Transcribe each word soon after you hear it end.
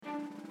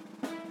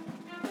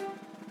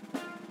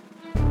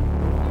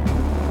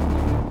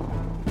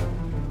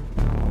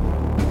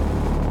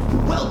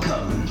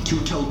to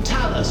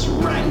Totalis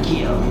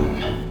Rankium.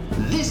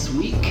 This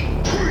week,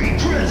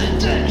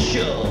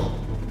 pre-presidential.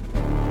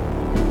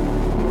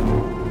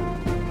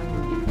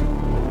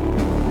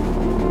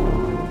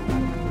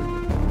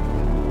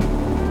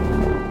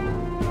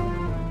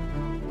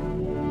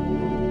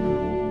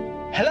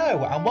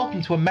 Hello and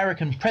welcome to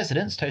American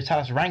Presidents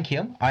Totalis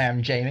Rankium. I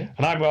am Jamie.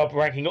 And I'm Rob,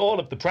 ranking all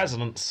of the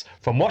presidents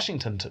from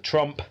Washington to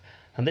Trump.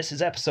 And this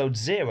is episode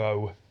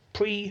 0,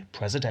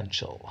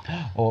 pre-presidential.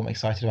 Oh, I'm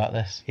excited about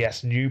this.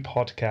 Yes, new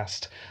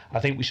podcast. I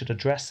think we should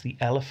address the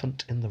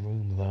elephant in the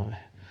room, though.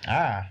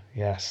 Ah,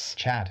 Yes.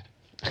 Chad.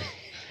 It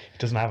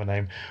doesn't have a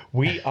name.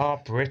 We are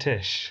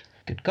British.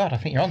 Good God, I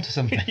think you're onto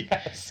something.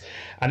 Yes.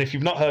 And if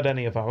you've not heard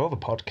any of our other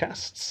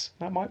podcasts,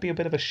 that might be a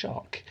bit of a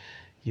shock.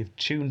 You've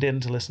tuned in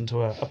to listen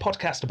to a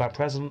podcast about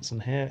presidents,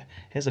 and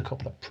here's a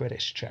couple of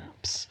British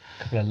chaps.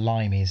 A couple of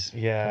limeys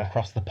Yeah.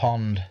 across the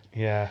pond.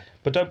 Yeah.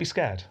 But don't be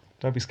scared.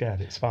 Don't be scared.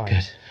 It's fine.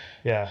 Good.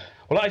 Yeah.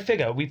 Well, I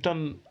figure we've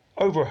done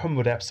over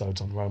 100 episodes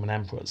on Roman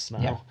emperors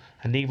now, Yeah.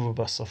 and neither of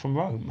us are from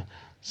Rome.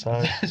 So,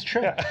 That's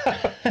true.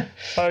 yeah.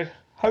 So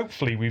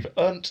hopefully we've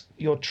earned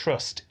your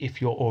trust if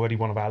you're already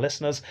one of our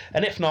listeners.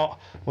 And if not,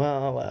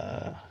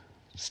 well,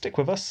 stick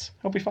with us.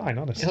 It'll be fine,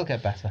 honestly. It'll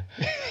get better.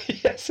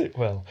 Yes, it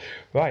will.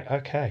 Right,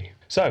 okay.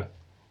 So,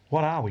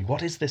 what are we?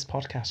 What is this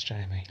podcast,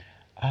 Jamie?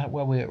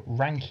 Well, we're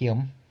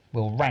Rankium.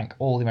 We'll rank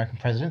all the American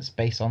presidents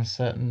based on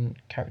certain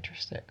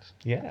characteristics.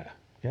 Yeah.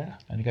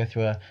 And we go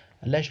through a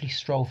leisurely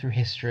stroll through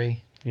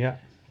history, Yeah.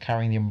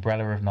 carrying the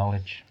umbrella of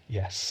knowledge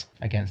Yes.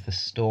 against the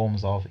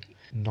storms of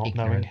Not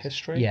knowing ignorance.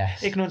 history?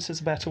 Yes. Ignorance is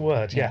a better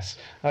word, Yeah. yes.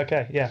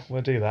 Okay, yeah,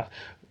 we'll do that.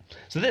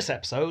 So this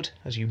episode,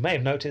 as you may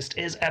have noticed,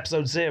 is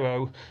episode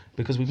 0,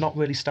 because we've not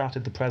really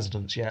started the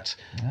presidents yet.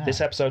 Ah. This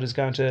episode is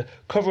going to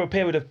cover a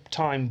period of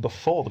time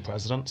before the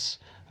presidents,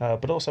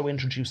 but also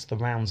introduce the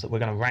rounds that we're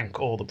going to rank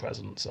all the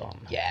presidents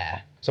on.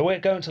 Yeah. So we're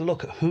going to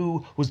look at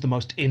who was the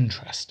most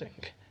interesting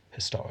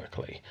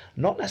historically.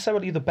 Not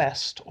necessarily the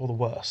best or the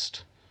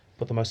worst,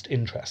 but the most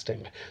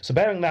interesting. So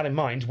bearing that in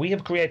mind, we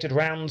have created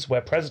rounds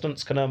where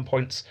presidents can earn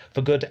points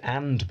for good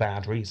and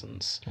bad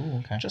reasons. Ooh,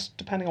 okay. Just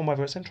depending on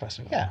whether it's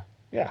interesting or Yeah. not.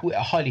 Yeah. We're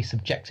highly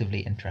subjectively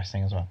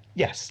interesting as well.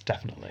 Yes,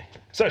 definitely.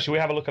 So shall we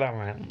have a look at our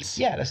rounds?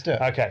 Yeah, let's do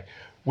it. Okay.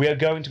 We are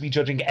going to be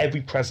judging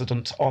every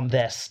president on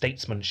their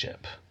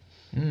statesmanship.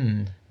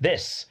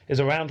 This is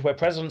a round where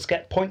presidents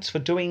get points for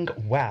doing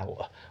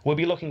well. We'll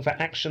be looking for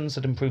actions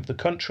that improve the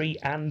country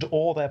and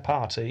or their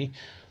party,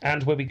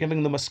 and we'll be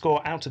giving them a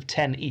score out of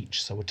 10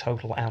 each, so a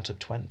total out of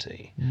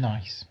 20.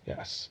 Nice.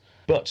 Yes.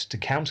 But to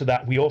counter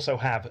that, we also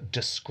have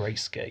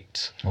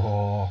Disgracegate.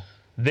 Oh,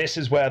 This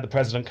is where the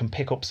president can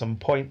pick up some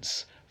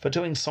points for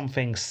doing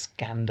something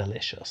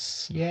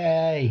scandalicious.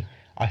 yay.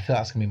 I feel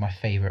that's going to be my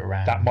favourite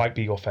round. That might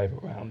be your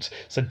favourite round.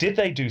 So did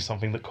they do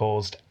something that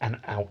caused an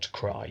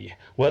outcry?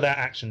 Were their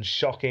actions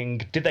shocking?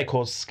 Did they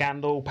cause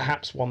scandal?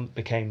 Perhaps one that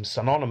became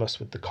synonymous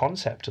with the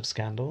concept of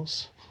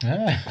scandals?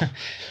 Ah,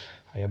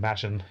 I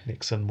imagine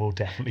Nixon will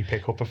definitely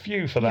pick up a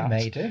few for you that.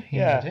 may do. You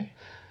Yeah. may do.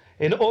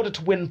 In order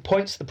to win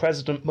points, the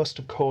president must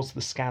have caused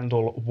the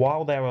scandal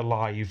while they're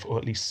alive, or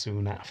at least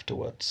soon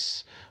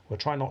afterwards. We'll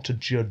try not to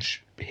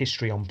judge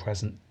history on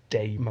present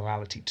day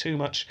morality too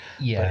much,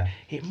 Yeah.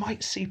 but it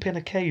might seep in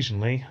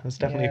occasionally. There's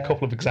definitely Yeah. a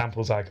couple of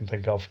examples I can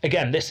think of.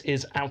 Again, this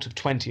is out of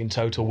 20 in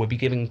total. We'll be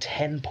giving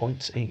 10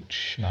 points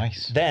each.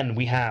 Nice. Then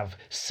we have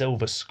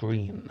Silver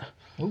Screen.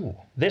 Ooh.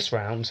 This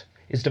round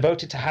is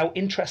devoted to how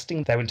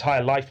interesting their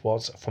entire life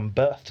was from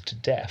birth to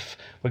death.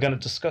 We're going to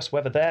discuss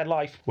whether their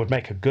life would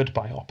make a good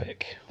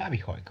biopic. That'd be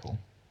quite cool.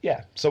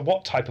 Yeah, so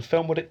what type of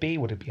film would it be?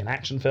 Would it be an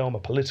action film, a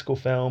political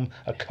film,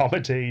 a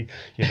comedy?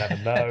 You never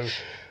know.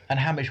 And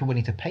how much we're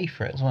willing to pay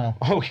for it as well.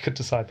 Oh, we could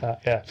decide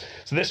that, yeah.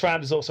 So this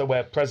round is also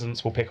where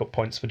presidents will pick up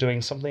points for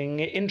doing something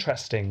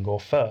interesting or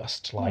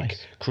first, like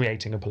Nice.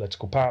 creating a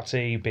political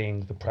party,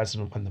 being the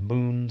president when the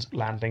moon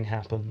landing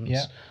happens,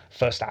 Yeah.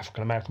 first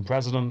African-American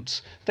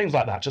president, things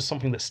like that, just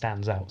something that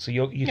stands out. So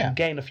you Yeah. can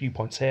gain a few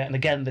points here, and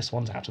again, this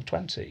one's out of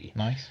 20.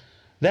 Nice.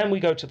 Then we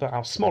go to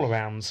our smaller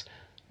rounds.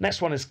 Next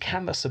one is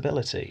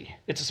canvassability.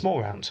 It's a small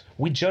round.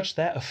 We judge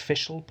their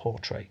official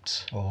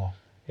portrait. Or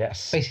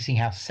Yes. basically seeing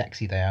how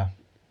sexy they are.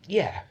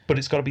 Yeah, but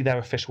it's got to be their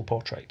official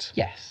portrait.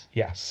 Yes.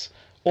 Yes.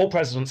 All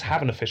presidents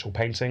have an official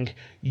painting,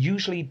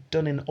 usually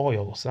done in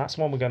oil, so that's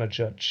one we're going to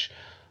judge.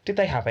 Did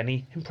they have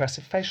any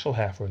impressive facial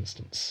hair, for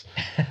instance?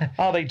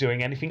 Are they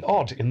doing anything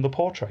odd in the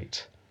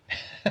portrait?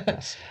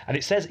 Yes. And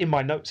it says in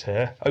my notes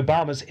here,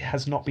 Obama's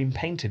has not been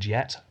painted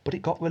yet, but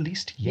it got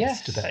released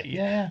Yes, yesterday.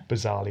 yeah.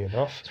 Bizarrely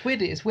enough. It's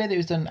weird. It's weird it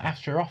was done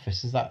after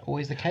office. Is that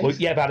always the case? Well,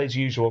 yeah, that is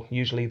usual.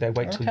 Usually they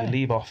wait till you Okay.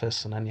 leave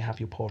office and then you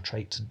have your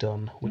portrait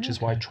done, which is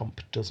why Okay.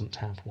 Trump doesn't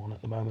have one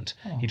at the moment.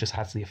 Oh. He just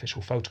has the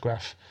official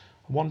photograph.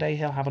 One day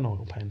he'll have an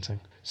oil painting.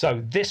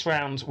 So this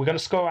round, we're going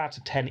to score out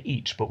of 10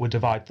 each, but we'll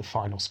divide the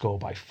final score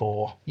by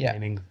 4, Yeah.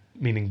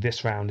 meaning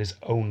this round is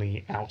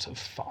only out of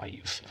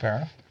 5. Fair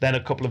enough. Then a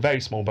couple of very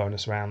small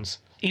bonus rounds.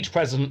 Each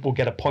president will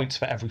get a point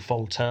for every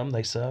full term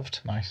they served.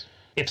 Nice.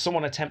 If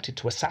someone attempted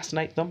to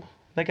assassinate them,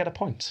 they get a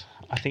point.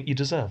 I think you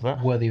deserve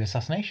that. Worthy of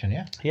assassination,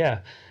 yeah. Yeah.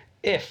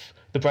 If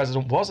the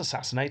president was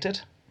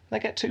assassinated, they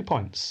get 2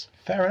 points.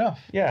 Fair enough.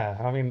 Yeah,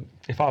 I mean,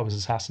 if I was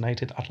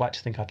assassinated, I'd like to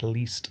think I'd at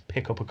least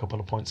pick up a couple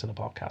of points in a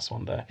podcast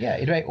one day. Yeah,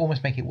 it'd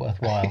almost make it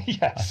worthwhile.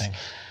 Yes. I think.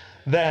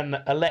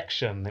 Then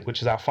election,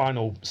 which is our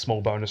final small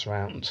bonus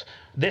round.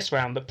 This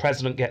round, the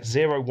president gets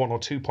 0, 1 or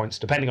 2 points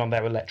depending on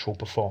their electoral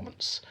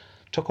performance.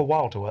 Took a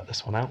while to work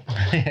this one out.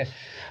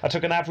 I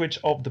took an average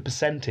of the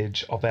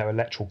percentage of their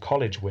electoral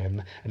college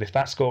win, and if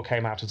that score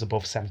came out as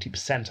above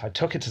 70%, I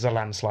took it as a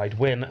landslide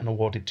win and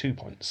awarded 2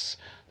 points.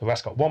 The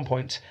rest got 1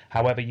 point.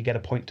 However, you get a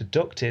point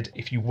deducted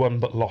if you won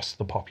but lost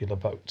the popular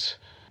vote.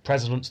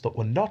 Presidents that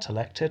were not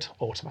elected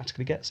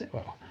automatically get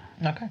 0.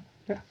 Okay.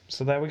 Yeah,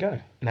 so there we go.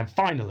 And then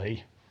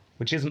finally,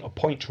 which isn't a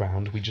point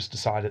round, we just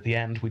decide at the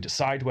end, we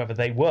decide whether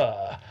they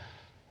were,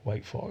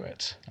 wait for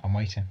it, I'm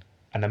waiting.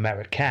 an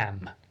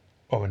American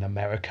or an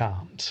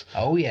Americant.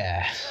 Oh,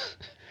 yeah.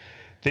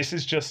 This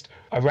is just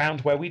a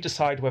round where we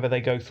decide whether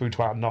they go through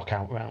to our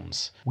knockout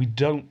rounds. We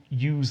don't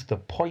use the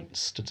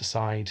points to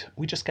decide.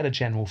 We just get a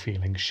general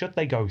feeling. Should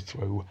they go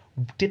through?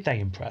 Did they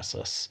impress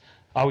us?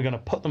 Are we going to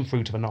put them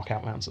through to the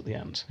knockout rounds at the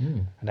end?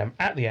 And then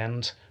at the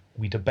end,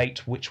 we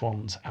debate which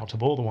ones, out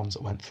of all the ones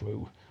that went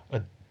through,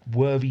 are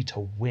worthy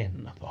to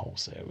win the whole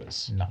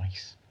series.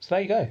 Nice. So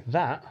there you go.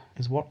 That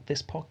is what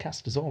this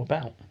podcast is all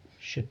about.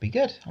 Should be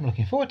good. I'm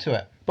looking forward to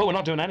it. But we're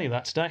not doing any of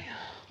that today.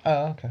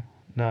 Oh, okay.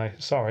 No,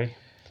 sorry.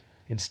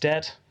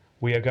 Instead,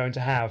 we are going to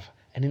have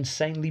an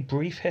insanely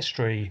brief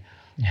history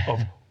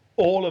of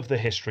all of the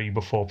history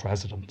before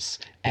presidents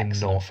in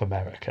Excellent. North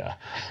America.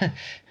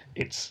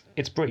 It's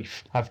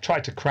brief. I've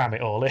tried to cram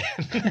it all in.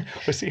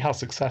 We'll see how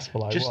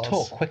successful I was. Just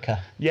talk quicker.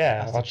 Yeah,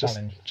 That's the I'll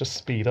challenge. just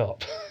speed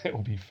up. It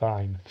will be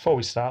fine. Before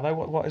we start, though,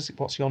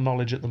 what's your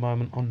knowledge at the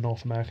moment on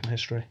North American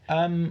history?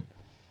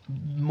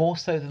 More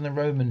so than the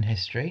Roman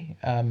history.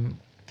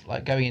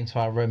 Like going into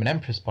our Roman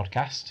Emperors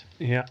podcast,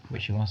 Yeah,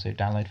 which you can also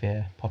download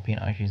via Poppy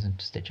and iTunes and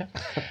Stitcher.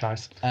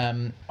 nice.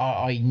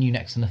 I knew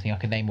next to nothing. I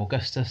could name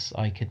Augustus.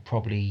 I could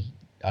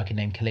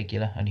name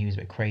Caligula, and he was a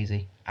bit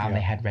crazy. And Yeah.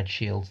 they had red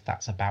shields.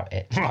 That's about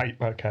it. Right,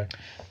 okay.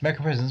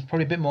 American presidents,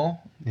 probably a bit more.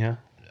 Yeah.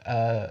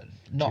 Not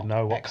Do you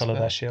know what colour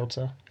their expert. shields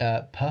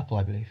are? Purple,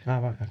 I believe. Oh,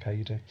 right, okay,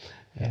 you do.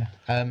 Yeah.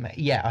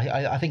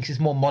 I think this is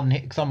more modern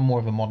because I'm more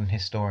of a modern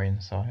historian,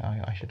 so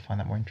I should find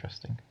that more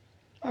interesting.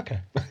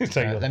 Okay.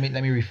 So Let me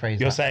rephrase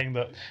you're that. saying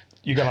that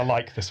you're going to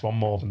like this one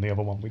more than the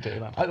other one we do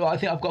then? I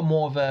think I've got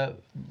more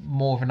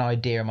of an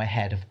idea in my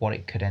head of what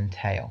it could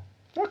entail.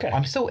 Okay.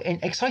 I'm so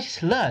excited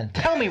to learn.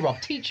 Tell me,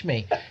 Rob. Teach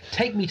me.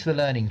 Take me to the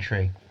learning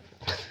tree.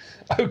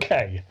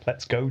 Okay,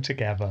 let's go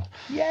together.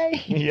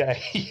 Yay!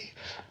 Yay.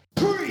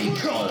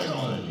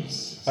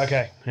 Pre-colonies.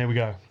 Okay, here we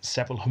go.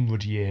 Several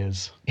hundred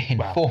years. In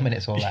Wow. 4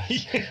 minutes or less.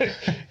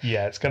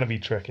 Yeah, it's going to be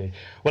tricky.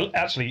 Well,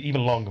 actually,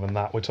 even longer than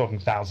that. We're talking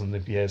thousands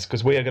of years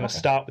because we are going to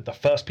start with the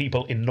first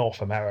people in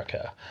North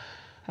America.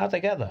 How'd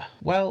they get there?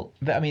 Well,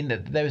 there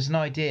was an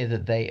idea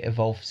that they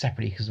evolved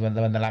separately because when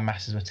the land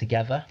masses were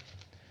together,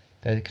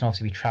 there can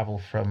obviously be travel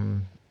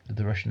from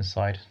the Russian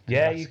side. to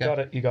Yeah,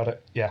 Alaska. you got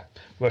it. Yeah,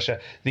 Russia.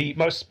 The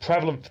most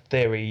prevalent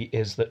theory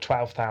is that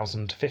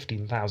 12,000 to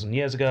 15,000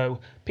 years ago,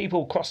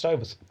 people crossed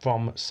over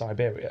from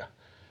Siberia.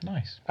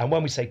 Nice. And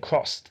when we say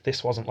crossed,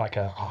 this wasn't like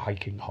a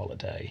hiking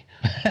holiday.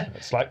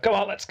 It's like, come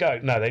on, let's go.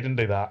 No, they didn't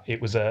do that. It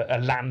was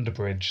a land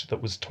bridge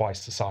that was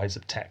twice the size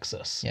of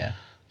Texas. Yeah.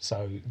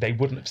 So they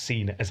wouldn't have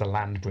seen it as a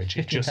land bridge.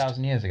 It just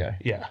 15,000 years ago.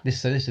 Yeah.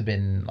 This would have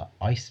been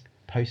like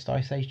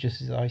post-ice age,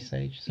 just as ice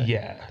age. So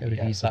Yeah, They would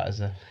have yeah, used so- that as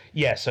a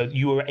Yeah, so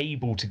you were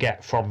able to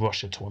get from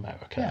Russia to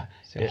America.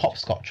 so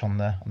hopscotch on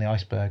the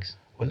icebergs.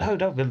 Well, no,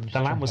 the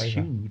land was over.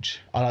 huge.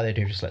 I like they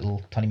do just like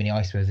little tiny mini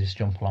icebergs they just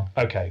jump along.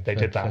 Okay, they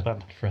did that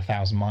then. for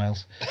 1,000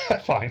 miles.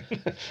 Fine.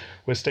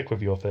 We'll stick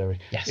with your theory.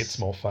 Yes. It's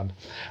more fun.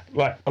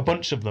 Right, a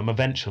bunch of them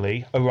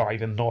eventually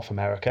arrive in North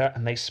America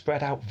and they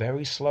spread out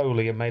very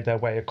slowly and made their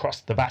way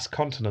across the vast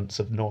continents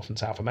of North and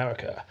South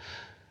America.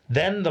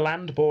 Then the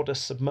land border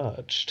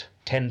submerged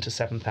 10 to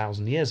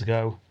 7,000 years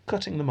ago,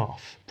 cutting them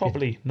off.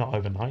 Probably not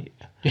overnight.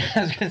 I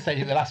was going to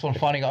say the last one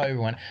finally got over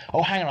and went,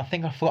 oh, hang on, I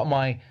think I forgot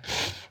my...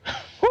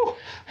 Whew,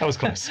 that was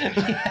close.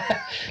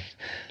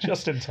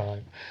 Just in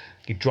time.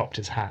 He dropped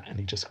his hat and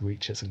he just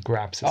reaches and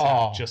grabs his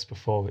hat just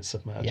before it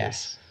submerges.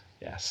 Yes.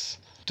 Yes.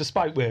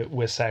 Despite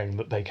we're saying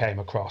that they came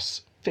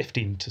across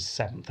 15 to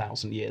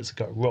 7,000 years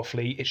ago,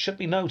 roughly, it should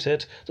be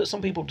noted that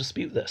some people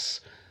dispute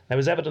this. There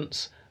is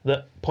evidence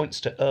that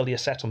points to earlier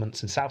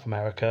settlements in South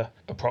America,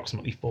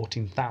 approximately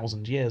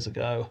 14,000 years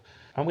ago,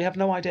 and we have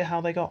no idea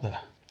how they got there.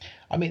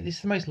 I mean, this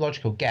is the most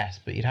logical guess,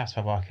 but you'd have to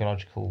have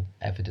archaeological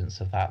evidence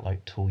of that,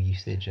 like tool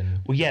usage and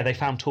Well, yeah, they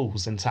found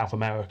tools in South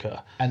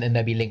America. then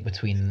there'd be link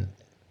between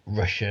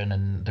Russian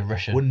and the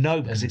Russian. Well,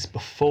 no, because it's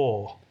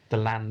before the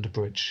land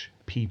bridge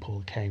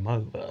people came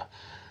over.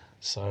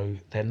 So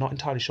they're not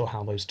entirely sure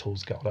how those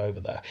tools got over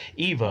there.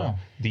 Either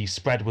the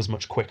spread was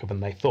much quicker than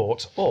they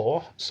thought,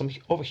 or some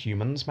other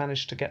humans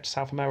managed to get to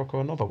South America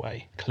another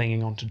way,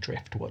 clinging onto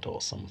driftwood or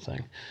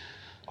something.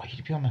 Oh,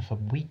 you'd be on there for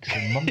weeks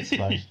and months,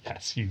 though,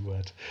 Yes, you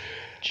would.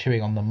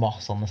 chewing on the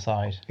moss on the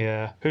side.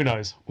 Yeah, who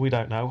knows? We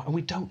don't know, and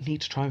we don't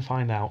need to try and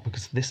find out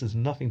because this has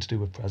nothing to do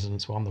with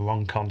presidents. We're on the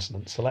wrong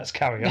continent, so let's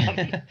carry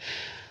on.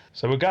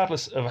 So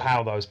regardless of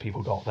how those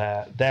people got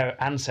there, their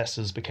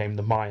ancestors became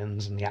the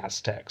Mayans and the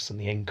Aztecs and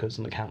the Incas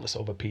and the countless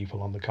other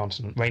people on the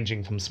continent,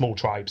 ranging from small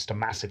tribes to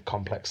massive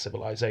complex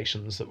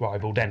civilizations that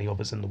rivaled any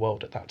others in the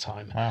world at that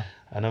time. Wow.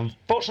 And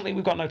unfortunately,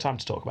 we've got no time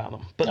to talk about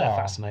them, but they're Aw.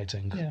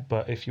 fascinating. Yeah.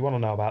 But if you want to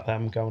know about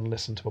them, go and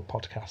listen to a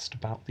podcast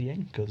about the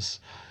Incas.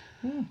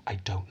 I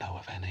don't know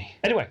of any.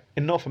 Anyway,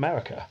 in North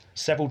America,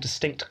 several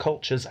distinct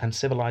cultures and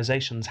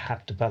civilizations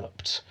had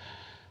developed.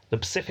 The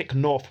Pacific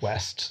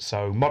Northwest,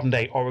 so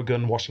modern-day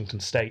Oregon,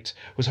 Washington State,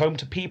 was home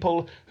to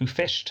people who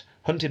fished,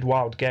 hunted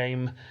wild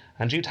game,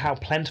 and due to how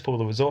plentiful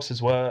the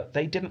resources were,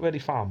 they didn't really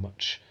farm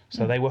much.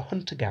 So they were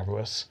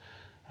hunter-gatherers,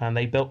 and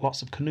they built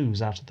lots of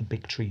canoes out of the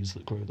big trees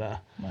that grew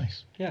there.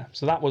 Nice. Yeah,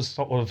 so that was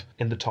sort of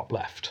in the top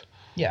left.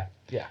 Yeah.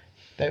 Yeah.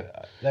 They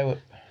were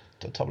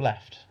top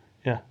left.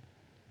 Yeah.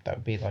 That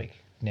would be like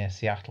near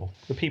Seattle.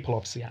 The people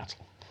of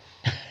Seattle.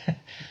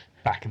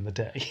 Back in the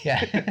day.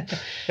 Yeah.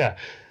 Yeah.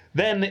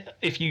 Then,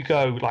 if you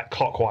go like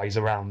clockwise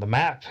around the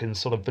map in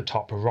sort of the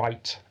top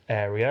right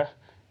area,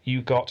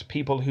 you got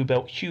people who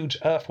built huge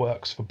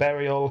earthworks for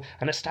burial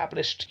and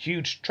established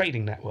huge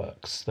trading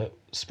networks that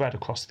spread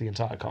across the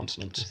entire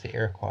continent. It's the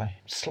Iroquois.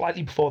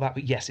 Slightly before that,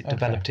 but yes, it Okay.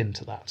 developed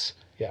into that.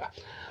 Yeah.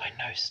 I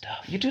know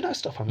stuff. You do know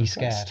stuff, I'm You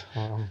impressed.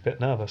 scared? I'm a bit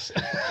nervous.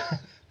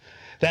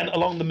 Then,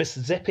 along the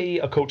Mississippi,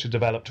 a culture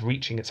developed,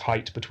 reaching its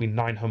height between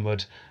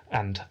 900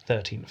 and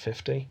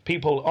 1350.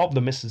 People of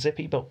the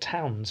Mississippi built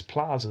towns,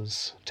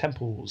 plazas,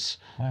 temples,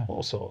 Wow.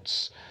 all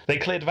sorts. They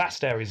cleared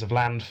vast areas of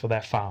land for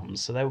their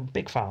farms, so they were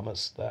big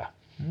farmers there.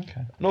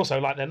 Okay. And also,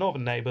 like their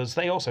northern neighbours,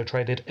 they also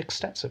traded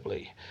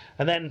extensively.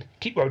 And then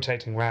keep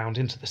rotating round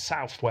into the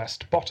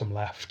southwest, bottom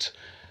left,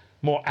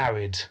 more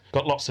arid,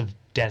 got lots of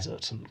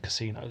desert and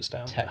casinos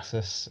down there.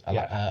 Texas,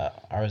 Yeah.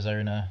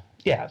 Arizona.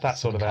 Yeah, that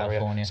sort of area.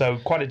 California. So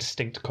quite a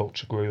distinct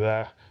culture grew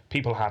there.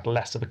 People had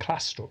less of a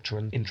class structure,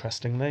 and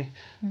interestingly,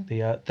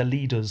 the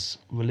leaders,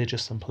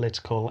 religious and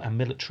political and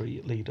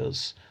military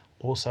leaders,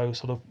 also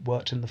sort of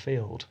worked in the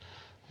field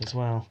as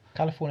well.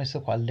 California's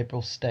still quite a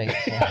liberal state.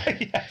 So.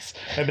 Yes,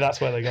 maybe that's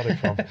where they got it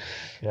from.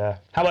 Yeah.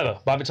 However,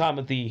 by the time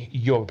of the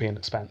European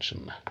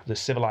expansion, the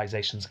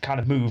civilizations kind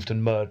of moved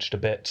and merged a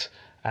bit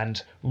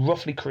and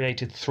roughly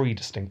created three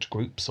distinct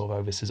groups,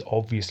 although this is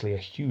obviously a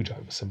huge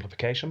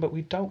oversimplification, but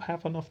we don't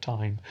have enough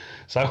time.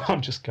 So I'm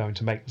just going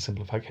to make the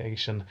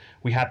simplification.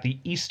 We had the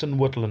Eastern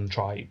Woodland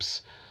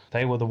tribes.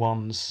 They were the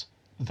ones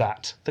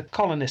that the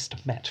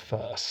colonists met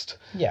first.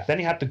 Yeah. Then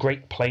you had the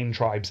Great Plain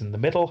tribes in the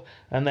middle,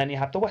 and then you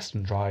had the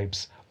Western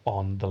tribes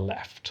on the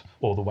left,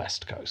 or the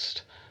West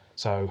Coast.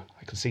 So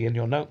I can see in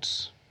your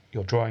notes,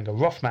 you're drawing a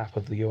rough map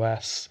of the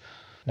US.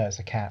 No, it's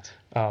a cat.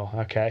 Oh,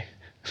 okay.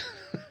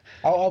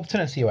 I'll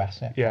turn it to US.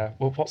 Yeah. Yeah,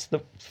 well, what's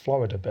the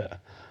Florida bit?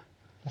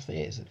 That's the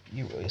it's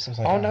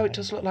upside Oh, down. no, it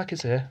does look like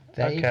it's here.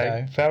 There you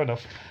Okay, go. fair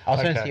enough. I'll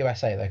turn it to Okay. the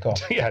USA though. Go on.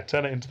 Yeah,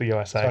 turn it into the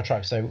USA. So I'll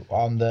try. So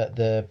on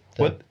the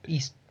Well-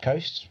 East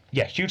Coast.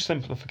 Yeah, huge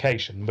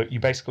simplification, but you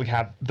basically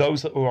had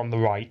those that were on the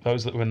right,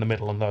 those that were in the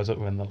middle, and those that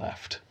were in the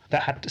left.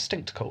 That had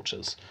distinct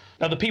cultures.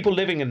 Now, the people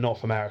living in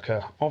North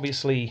America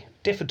obviously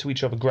differed to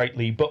each other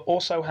greatly, but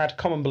also had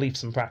common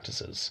beliefs and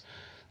practices.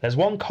 There's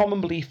one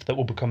common belief that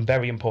will become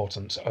very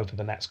important over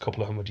the next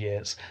couple of hundred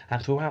years and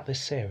throughout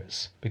this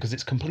series, because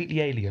it's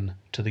completely alien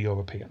to the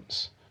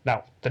Europeans.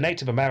 Now, the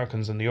Native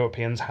Americans and the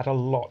Europeans had a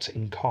lot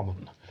in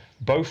common.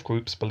 Both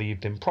groups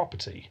believed in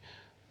property.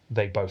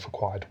 They both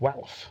acquired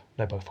wealth.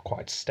 They both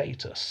acquired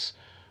status.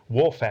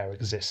 Warfare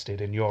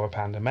existed in Europe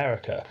and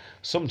America.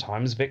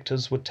 Sometimes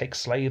victors would take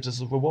slaves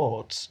as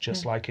rewards,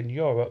 just like in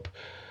Europe.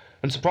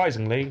 And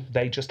surprisingly,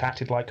 they just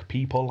acted like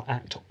people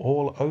act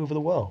all over the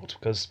world,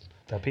 because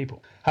they're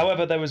people.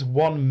 However, there is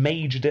one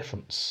major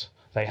difference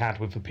they had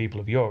with the people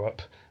of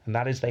Europe, and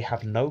that is they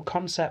have no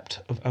concept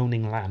of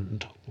owning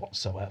land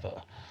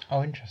whatsoever.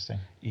 Oh, interesting.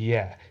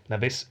 Yeah. Now,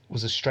 this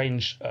was a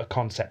strange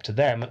concept to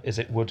them, as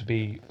it would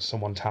be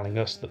someone telling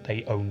us that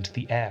they owned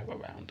the air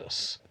around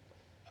us.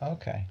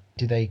 Okay.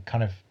 Do they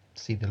kind of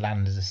see the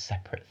land as a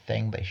separate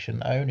thing they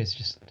shouldn't own?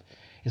 It's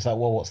like,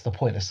 well, what's the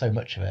point? There's so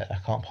much of it. I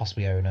can't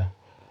possibly own a.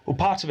 Well,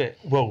 part of it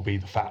will be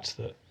the fact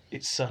that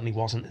it certainly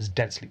wasn't as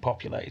densely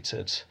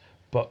populated,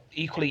 but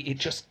equally, it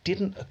just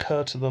didn't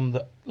occur to them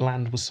that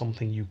land was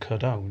something you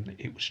could own.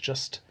 It was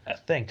just a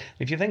thing.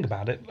 If you think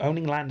about it,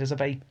 owning land is a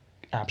very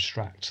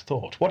abstract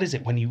thought. What is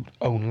it when you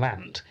own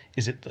land?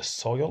 Is it the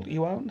soil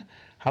you own?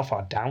 How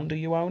far down do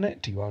you own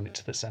it? Do you own it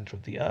to the centre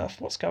of the earth?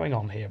 What's going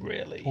on here,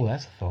 really? Oh,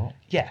 that's a thought.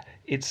 Yeah,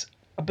 it's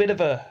a bit of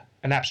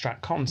an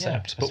abstract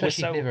concept, but we're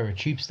especially if you so... live over a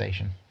tube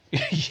station.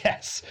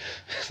 Yes,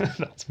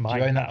 that's Do mine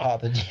you own that now.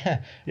 part of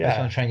the Yeah.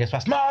 When the train goes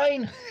past,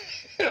 mine.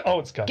 Oh,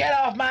 it's gone. Get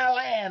off my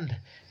land,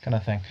 kind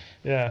of thing.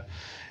 Yeah.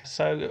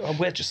 So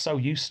we're just so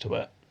used to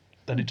it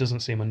that it doesn't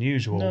seem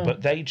unusual, No.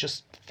 but they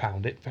just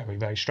found it very,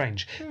 very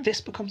strange.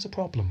 This becomes a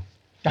problem.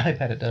 I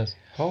bet it does.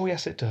 Oh,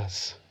 yes, it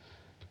does.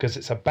 Because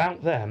it's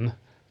about then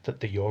that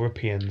the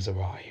Europeans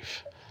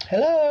arrive.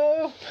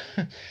 Hello!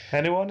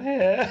 Anyone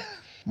here?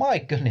 My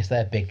goodness,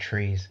 they're big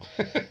trees.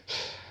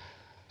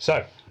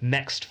 So,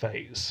 next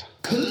phase.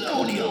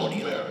 Colonial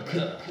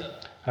America.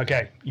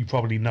 Okay, you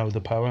probably know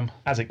the poem.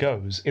 As it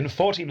goes, in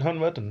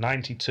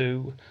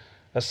 1492,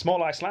 a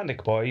small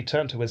Icelandic boy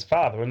turned to his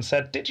father and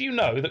said, "Did you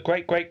know that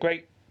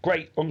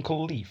great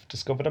Uncle Leif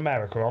discovered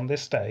America on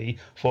this day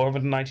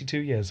 492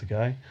 years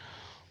ago?"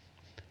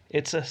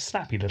 It's a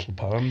snappy little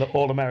poem that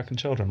all American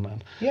children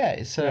learn. Yeah,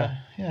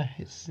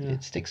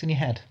 it sticks in your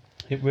head.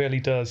 It really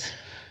does.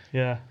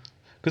 Yeah.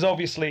 Because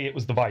obviously it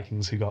was the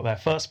Vikings who got there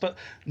first, but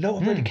no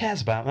one really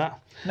cares about that.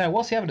 No,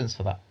 what's the evidence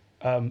for that?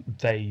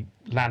 They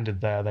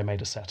landed there, they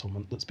made a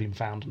settlement that's been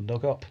found and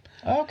dug up.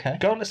 Oh, okay.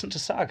 Go and listen to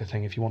Saga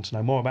Thing if you want to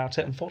know more about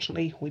it.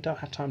 Unfortunately, we don't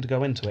have time to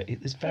go into it. It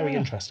is very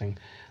interesting.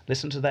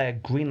 Listen to their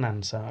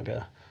Greenland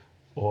Saga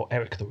or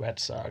Eric the Red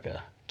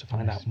Saga to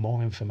find out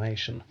more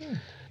information.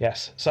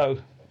 Yes, so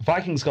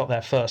Vikings got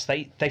there first.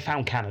 They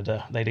found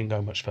Canada. They didn't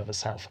go much further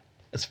south,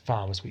 as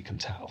far as we can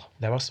tell.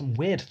 There are some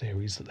weird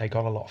theories that they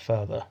got a lot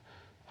further,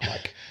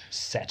 like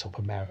set up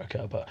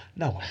America, but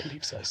no one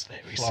believes those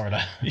theories.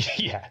 Florida.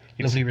 Yeah.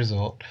 Lovely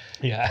resort.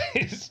 Yeah,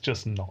 it's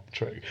just not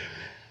true.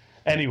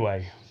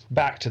 Anyway,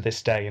 back to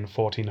this day in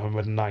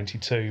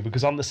 1492,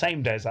 because on the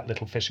same day as that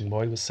little fishing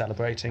boy was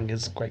celebrating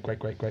his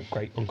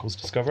great uncle's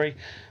discovery,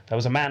 there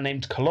was a man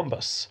named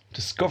Columbus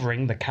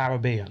discovering the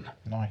Caribbean.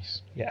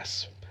 Nice.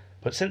 Yes.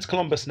 But since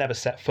Columbus never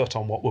set foot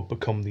on what would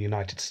become the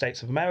United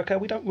States of America,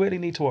 we don't really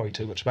need to worry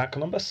too much about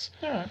Columbus.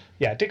 All right.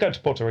 Yeah, did go to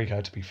Puerto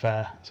Rico, to be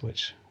fair,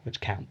 which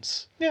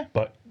counts. Yeah.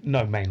 But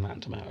no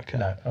mainland America.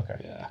 No,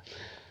 okay. Yeah.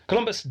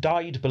 Columbus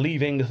died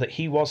believing that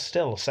he was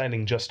still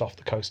sailing just off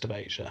the coast of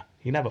Asia.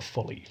 He never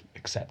fully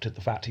accepted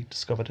the fact he'd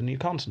discovered a new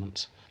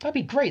continent. That'd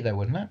be great, though,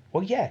 wouldn't it?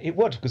 Well, yeah, it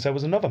would, because there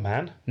was another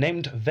man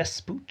named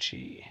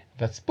Vespucci.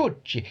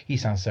 Vespucci. He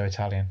sounds so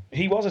Italian.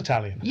 He was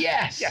Italian.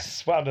 Yes!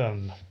 Yes, well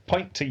done.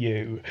 Point to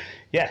you.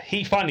 Yeah,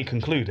 he finally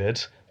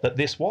concluded that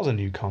this was a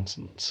new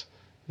continent.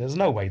 There's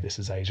no way this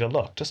is Asia.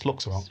 Look, just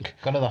looks wrong.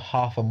 Got another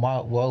half a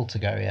mile world to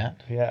go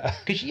yet. Yeah.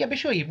 Because, yeah, but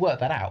sure, you'd work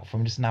that out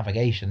from just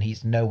navigation.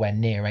 He's nowhere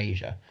near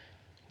Asia.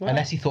 Well,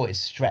 Unless he thought it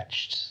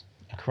stretched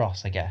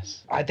across, I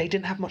guess. They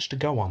didn't have much to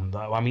go on,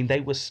 though. I mean, they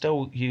were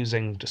still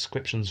using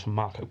descriptions from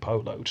Marco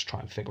Polo to try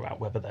and figure out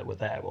whether they were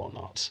there or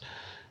not.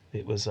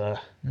 It was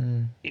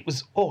it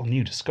was all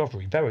new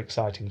discovery, very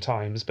exciting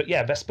times. But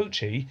yeah,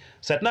 Vespucci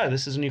said, no,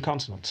 this is a new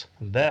continent,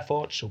 and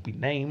therefore it shall be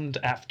named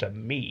after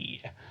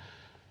me.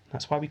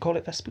 That's why we call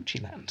it Vespucci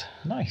Land.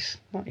 Nice.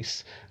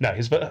 Nice. No,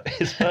 his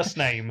first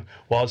name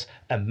was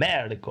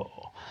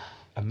Amerigo.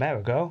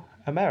 Amerigo?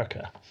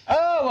 America.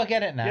 Oh, I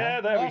get it now.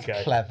 Yeah, there That's we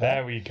go. Clever.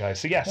 There we go.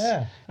 So yes,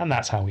 Yeah. and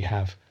that's how we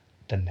have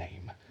the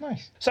name.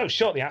 Nice. So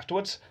shortly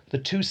afterwards, the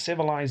two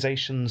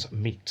civilizations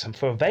meet, and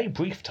for a very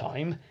brief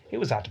time, it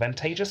was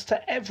advantageous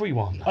to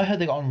everyone. I heard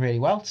they got on really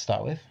well to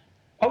start with.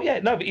 Oh yeah,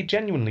 no, but it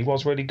genuinely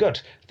was really good.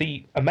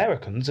 The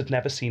Americans had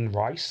never seen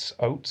rice,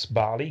 oats,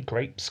 barley,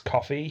 grapes,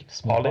 coffee,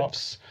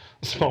 olives,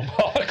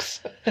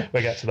 smallpox.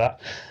 We'll get to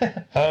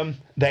that.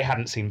 They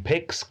hadn't seen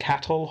pigs,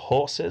 cattle,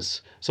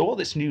 horses. So all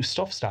this new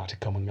stuff started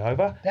coming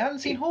over. They hadn't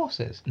seen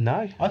horses.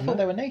 No. I thought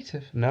they were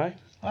native. No.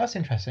 Oh, that's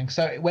interesting.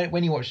 So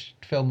when you watch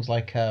films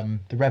like The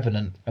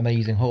Revenant and they're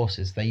using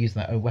horses, they're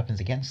using their own weapons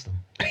against them.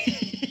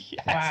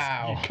 Yes,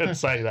 Wow. you could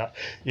say that.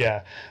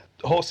 Yeah.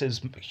 Horses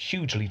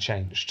hugely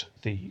changed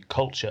the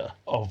culture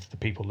of the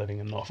people living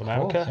in North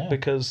America yeah.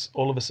 because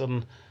all of a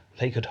sudden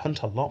they could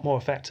hunt a lot more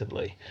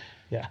effectively.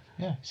 Yeah.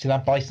 Yeah. See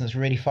that bison that's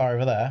really far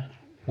over there?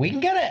 We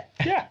can get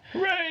it. Yeah.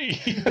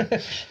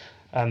 Hooray!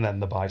 And then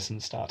the bison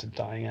started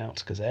dying out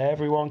because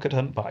everyone could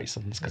hunt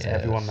bisons because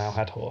Yes. everyone now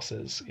had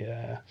horses.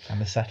 Yeah.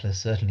 And the settlers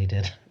certainly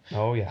did.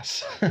 Oh,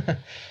 yes.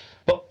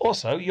 But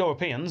also,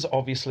 Europeans,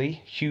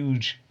 obviously,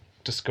 huge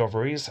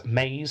discoveries: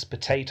 maize,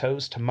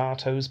 potatoes,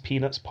 tomatoes,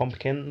 peanuts,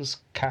 pumpkins,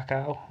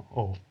 cacao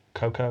or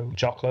cocoa,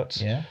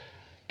 chocolate, Yeah.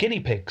 guinea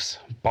pigs,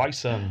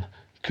 bison,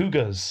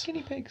 cougars.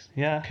 Guinea pigs.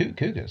 Yeah,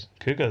 Cougars.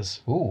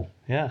 cougars. Ooh.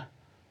 Yeah.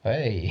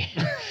 Hey.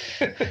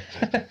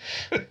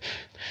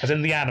 As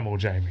in the animal,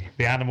 Jamie.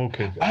 The animal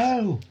cougars.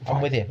 Oh,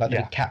 I'm with you. Like the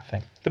Yeah. big cat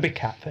thing. The big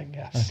cat thing,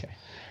 yes. Okay.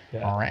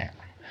 Yeah. All right.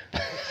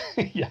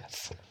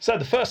 Yes. So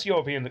the first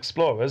European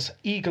explorers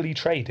eagerly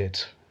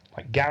traded,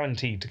 like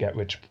guaranteed to get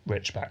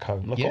rich back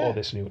home. Look at Yeah. all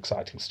this new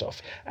exciting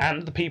stuff.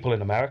 And the people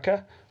in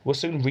America were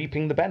soon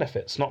reaping the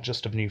benefits, not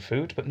just of new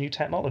food, but new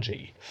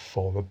technology.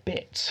 For a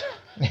bit.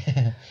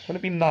 Wouldn't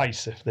it be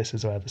nice if this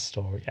is where the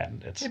story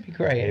ended? It'd be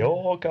great. They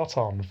all got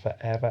on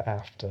forever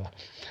after.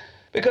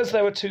 Because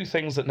there were two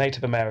things that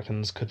Native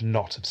Americans could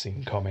not have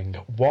seen coming.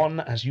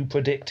 One, as you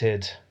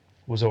predicted,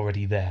 was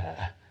already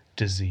there.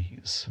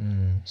 Disease.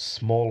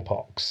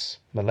 Smallpox,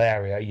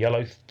 malaria,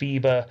 yellow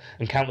fever,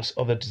 and countless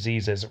other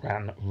diseases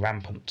ran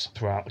rampant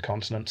throughout the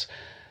continent.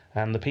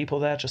 And the people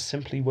there just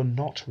simply were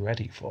not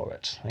ready for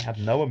it. They had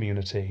no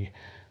immunity.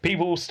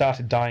 People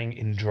started dying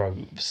in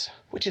droves,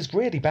 which is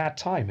really bad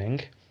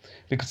timing,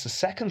 because the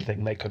second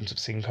thing they couldn't have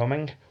seen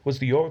coming was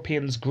the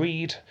Europeans'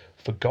 greed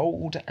for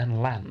gold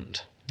and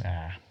land.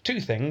 Ah. Two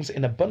things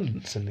in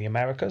abundance in the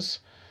Americas,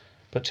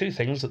 but two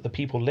things that the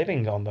people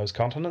living on those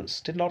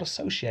continents did not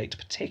associate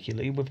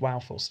particularly with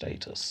wealth or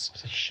status.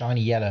 It's a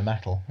shiny yellow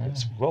metal. Oh,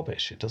 It's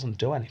rubbish. It doesn't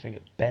do anything.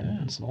 It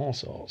bends and all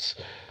sorts.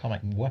 can't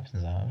make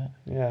weapons out of it.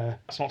 Yeah.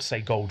 That's not to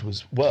say gold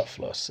was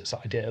worthless. This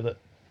idea that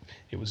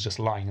it was just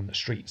lying in the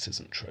streets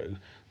isn't true.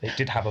 It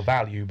did have a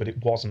value, but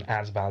it wasn't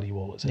as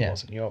valuable as it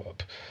was in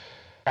Europe.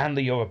 And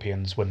the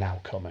Europeans were now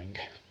coming.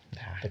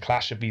 The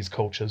clash of these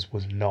cultures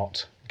was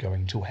not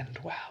going to end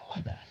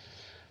well. No.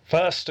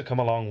 First to come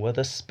along were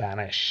the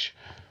Spanish.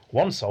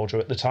 One soldier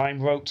at the time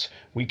wrote,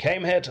 "We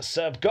came here to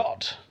serve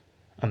God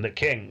and the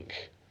king,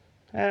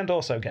 and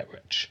also get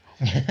rich."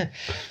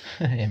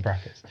 In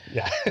brackets.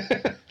 Yeah.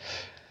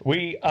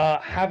 We are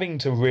having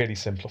to really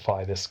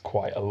simplify this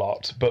quite a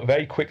lot, but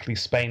very quickly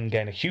Spain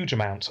gained a huge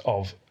amount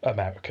of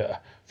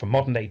America, from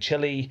modern-day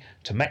Chile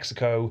to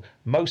Mexico,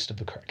 most of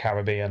the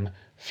Caribbean,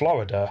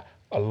 Florida,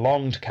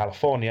 along to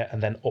California,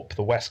 and then up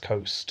the west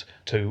coast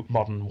to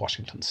modern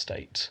Washington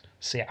state,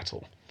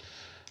 Seattle.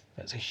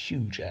 That's a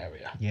huge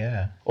area.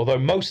 Yeah. Although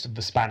most of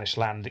the Spanish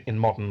land in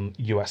modern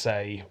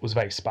USA was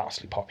very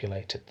sparsely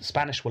populated, the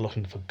Spanish were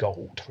looking for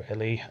gold,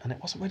 really, and it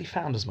wasn't really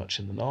found as much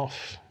in the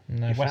north.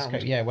 No, You West found-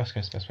 Coast. Yeah, West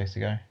Coast is the best place to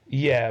go.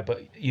 Yeah,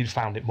 but you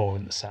found it more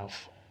in the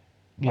south,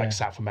 like Yeah.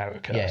 South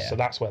America. Yeah, yeah. So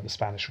that's where the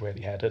Spanish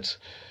really headed.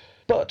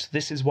 But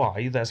this is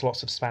why there's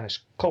lots of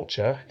Spanish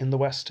culture in the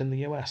West in the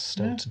US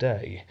still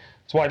today.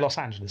 It's why Los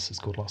Angeles is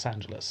called Los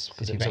Angeles,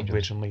 because City it was of Angels.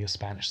 originally a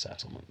Spanish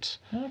settlement.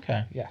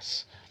 Okay.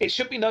 Yes. It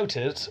should be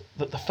noted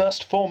that the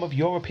first form of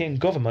European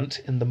government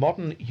in the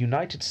modern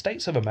United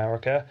States of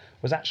America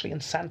was actually in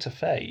Santa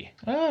Fe,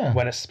 Ah.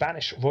 when a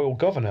Spanish royal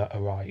governor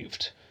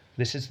arrived.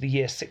 This is the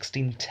year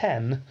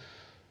 1610,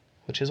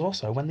 which is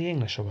also when the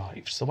English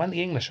arrived. So when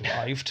the English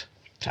arrived,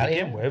 to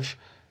begin yeah. with,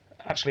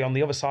 actually on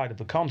the other side of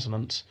the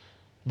continent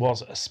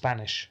was a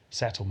Spanish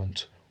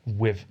settlement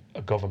with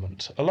a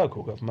government, a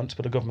local government,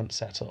 but a government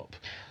set up.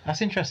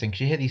 That's interesting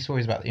because you hear these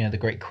stories about the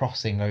Great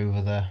Crossing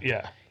over the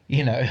Yeah.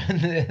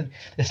 the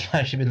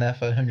Spanish have been there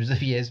for hundreds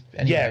of years.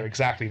 Anyway. Yeah,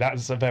 exactly.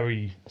 It's a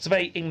very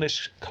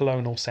English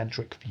colonial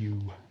centric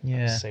view.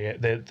 Yeah. I see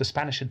it. The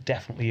Spanish had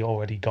definitely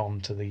already gone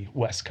to the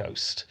west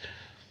coast,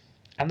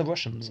 and the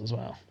Russians as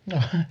well.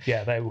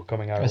 Yeah, they were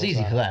coming over. It was as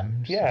easy well. for them.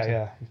 Just Yeah, had to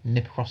yeah.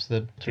 Nip across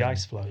the The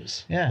ice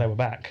floes. Yeah. They were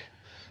back.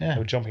 Yeah. They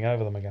were jumping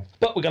over them again.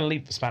 But we're going to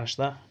leave the Spanish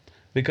there,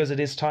 because it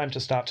is time to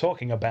start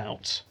talking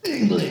about...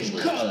 English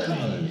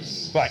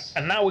colonies. Right,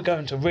 and now we're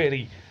going to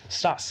really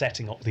start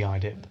setting up the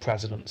idea of the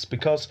presidents,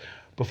 because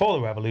before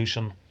the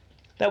revolution,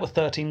 there were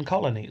 13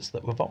 colonies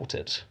that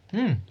revolted.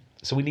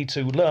 So we need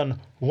to learn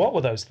what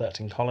were those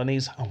 13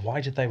 colonies and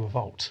why did they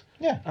revolt.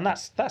 Yeah. And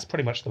that's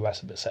pretty much the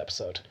rest of this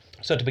episode.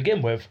 So to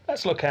begin with,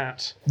 let's look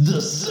at...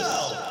 The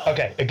South.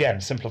 Okay,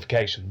 again,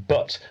 simplification,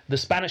 but the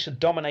Spanish had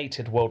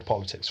dominated world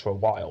politics for a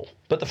while,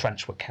 but the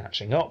French were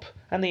catching up,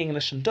 and the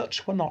English and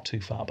Dutch were not too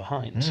far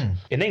behind.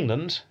 In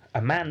England,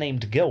 a man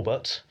named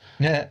Gilbert,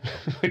 Yeah.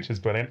 which is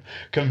brilliant,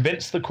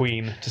 convinced the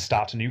Queen to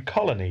start a new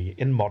colony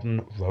in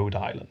modern Rhode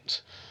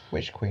Island.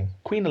 Which queen?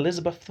 Queen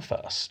Elizabeth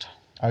I.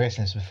 I guess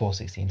this was before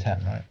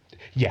 1610, right?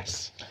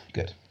 Yes.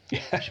 Good.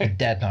 She's been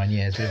dead 9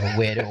 years. Bit of a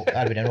weird.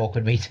 That'd been an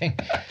awkward meeting.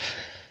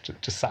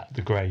 Just sat at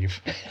the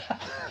grave.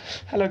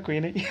 Hello,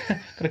 Queenie.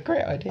 Got a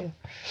great idea.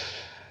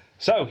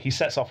 So he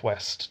sets off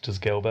west, does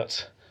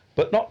Gilbert,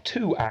 but not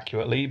too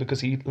accurately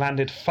because he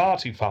landed far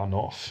too far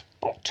north.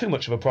 Not too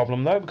much of a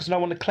problem though, because no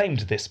one had claimed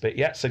this bit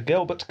yet, so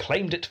Gilbert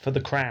claimed it for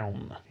the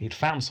crown. He'd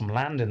found some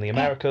land in the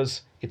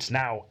Americas. It's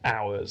now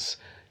ours.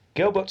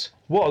 Gilbert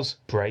was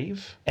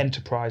brave,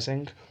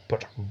 enterprising,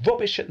 but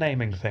rubbish at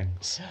naming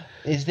things.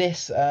 Is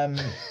this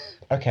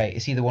okay?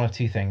 It's either one of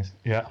two things.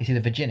 Yeah. It's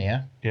either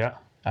Virginia Yeah.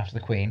 after the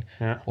Queen,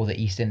 Yeah. or the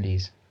East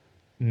Indies.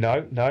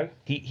 No.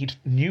 He'd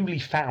newly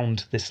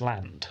found this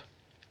land,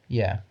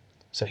 Yeah.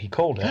 so he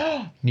called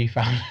it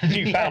Newfoundland.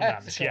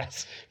 Newfoundland.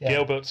 Yes. Yeah.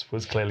 Gilbert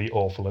was clearly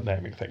awful at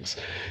naming things.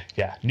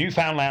 Yeah,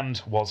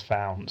 Newfoundland was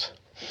found.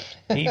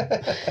 He,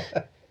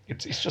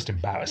 it's just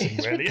embarrassing,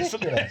 It's really,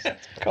 ridiculous. isn't it?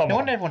 Come No on.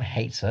 wonder everyone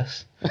hates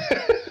us.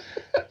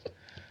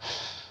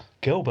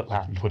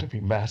 Gilbertland would have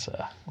been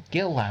better.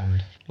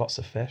 Gilland. Lots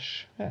of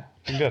fish. Yeah,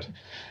 been good.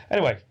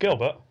 Anyway,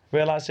 Gilbert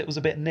realised it was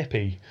a bit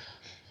nippy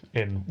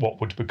in what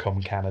would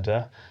become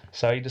Canada,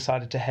 so he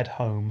decided to head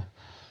home.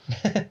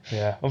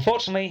 Yeah.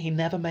 Unfortunately, he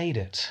never made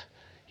it.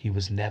 He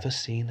was never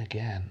seen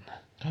again.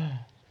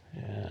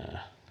 Yeah.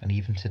 And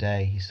even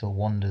today, he still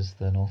wanders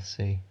the North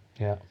Sea.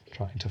 Yeah,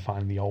 trying to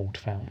find the old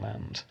found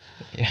land.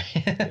 Yeah.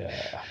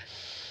 Yeah.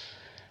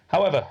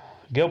 However,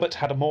 Gilbert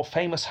had a more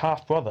famous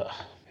half-brother.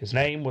 His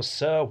name was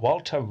Sir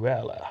Walter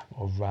Raleigh,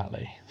 or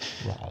Raleigh.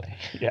 Raleigh.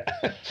 Yeah.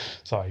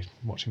 Sorry,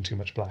 I'm watching too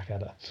much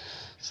Blackadder.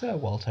 Sir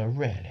Walter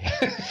Raleigh.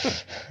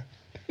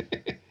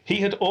 He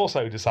had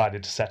also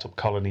decided to set up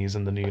colonies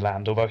in the new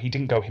land, although he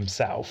didn't go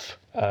himself.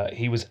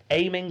 He was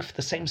aiming for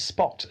the same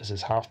spot as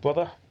his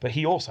half-brother, but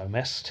he also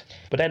missed,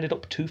 but ended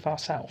up too far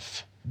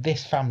south.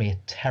 This family are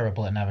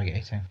terrible at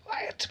navigating.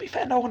 To be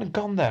fair, no one had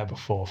gone there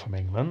before from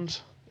England.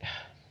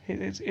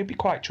 It'd be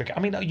quite tricky. I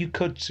mean, you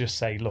could just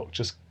say, look,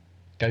 just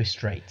Go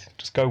straight.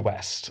 go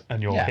west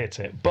and you'll Yeah. hit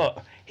it.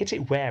 But hit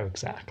it where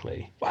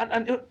exactly?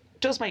 And it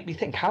does make me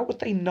think, how would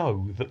they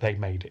know that they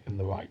made it in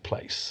the right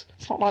place?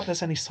 It's not like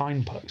there's any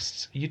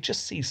signposts. You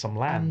just see some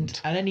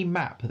land. And any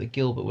map that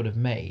Gilbert would have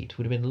made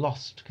would have been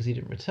lost because he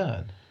didn't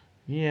return.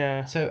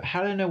 Yeah. So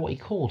how do I know what he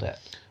called it?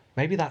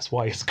 Maybe that's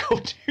why it's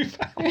called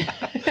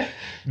Newfoundland.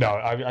 No,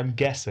 I'm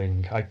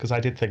guessing, because I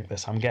did think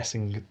this, I'm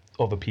guessing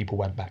other people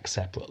went back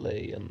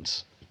separately and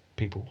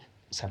people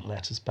sent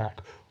letters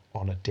back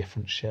on a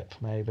different ship,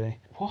 maybe.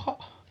 What?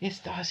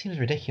 That seems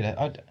ridiculous.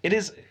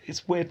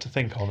 It's weird to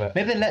think of it.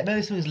 Maybe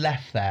something was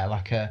left there,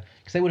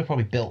 because they would have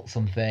probably built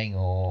something,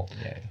 or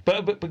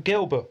But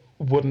Gilbert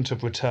wouldn't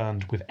have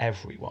returned with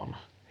everyone.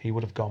 He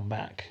would have gone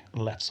back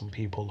and left some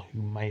people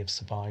who may have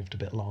survived a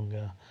bit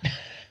longer,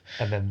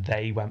 and then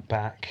they went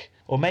back,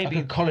 or maybe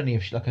like a colony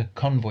of like a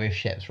convoy of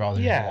ships rather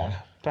than just one.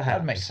 perhaps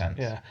That'd make sense.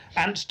 Yeah,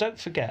 and don't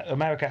forget,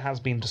 America has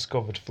been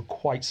discovered for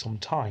quite some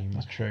time.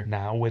 That's true.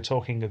 Now we're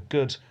talking a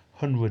good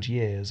 100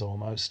 years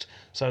almost.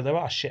 So there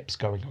are ships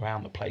going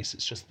around the place.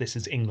 It's just this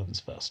is England's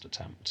first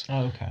attempt.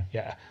 Oh, okay.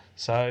 Yeah.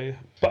 So,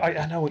 but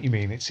I know what you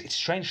mean. It's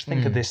strange to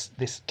think of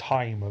this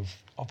time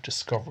of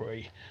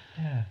discovery.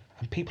 Yeah.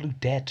 And people who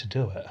dared to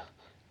do it.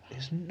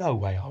 There's no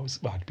way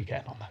I'd be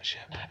getting on that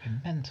ship. That'd be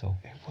mental.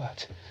 It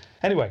would.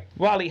 Anyway,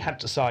 Raleigh had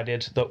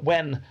decided that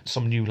when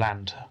some new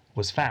land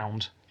was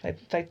found,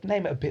 they'd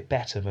name it a bit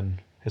better than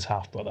his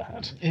half-brother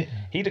had. Yeah.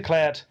 He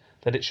declared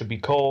that it should be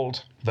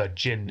called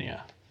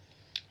Virginia,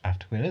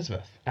 After Queen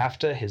Elizabeth.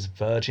 after his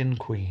virgin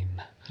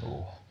queen.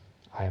 Oh.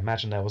 I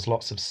imagine there was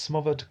lots of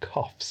smothered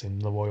coughs in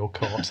the royal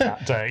court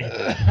that day.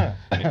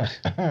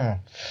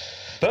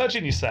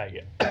 Virgin, you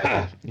say?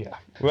 Yeah.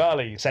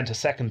 Raleigh sent a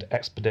second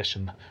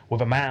expedition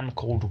with a man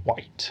called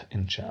White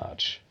in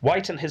charge.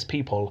 White and his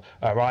people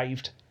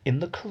arrived in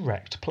the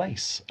correct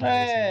place.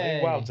 Hey!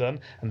 Well done.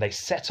 And they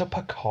set up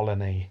a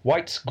colony.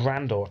 White's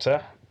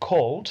granddaughter,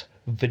 called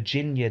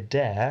Virginia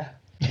Dare,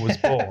 was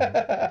born.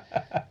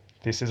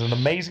 This is an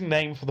amazing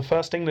name for the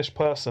first English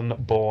person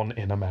born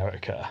in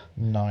America.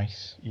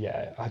 Nice.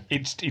 Yeah,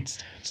 it's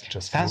just...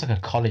 Sounds like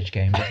a college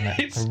game, doesn't it?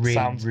 It A really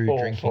sounds rude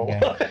awful. drinking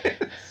game.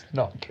 It's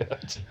not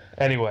good.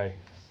 Anyway,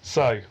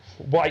 so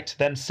White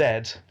then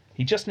said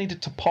he just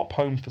needed to pop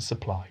home for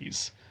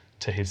supplies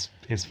to his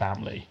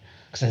family.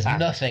 Because there's And-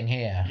 nothing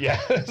here.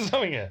 Yeah, there's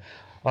something here.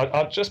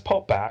 I'll just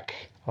pop back.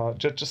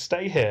 Just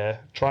stay here.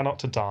 Try not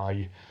to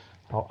die.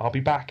 I'll be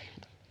back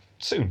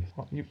soon.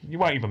 You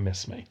won't even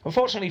miss me.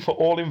 Unfortunately for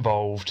all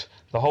involved,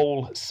 the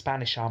whole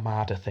Spanish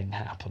Armada thing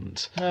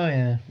happened. Oh,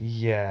 yeah.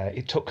 Yeah,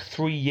 it took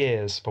 3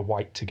 years for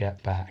White to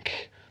get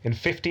back. In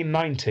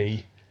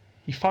 1590,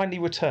 he finally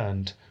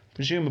returned,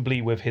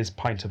 presumably with his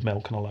pint of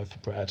milk and a loaf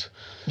of bread.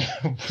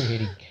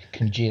 Really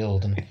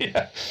congealed and...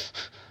 Yeah.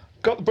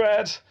 Got the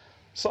bread.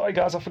 Sorry,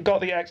 guys, I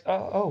forgot the eggs.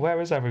 Oh, where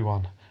is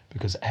everyone?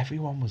 Because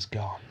everyone was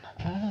gone.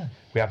 Ah.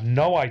 We have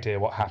no idea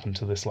what happened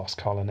to this lost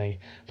colony.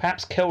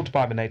 Perhaps killed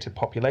by the native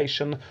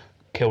population,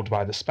 killed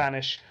by the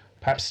Spanish,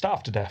 perhaps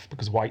starved to death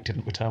because White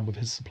didn't return with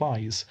his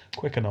supplies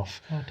quick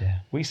enough. Oh,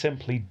 dear. We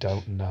simply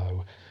don't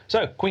know.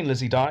 So, Queen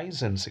Lizzie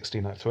dies in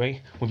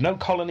 1603, with no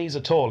colonies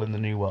at all in the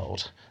New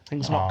World.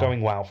 Things not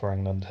going well for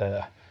England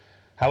here.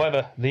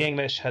 However, the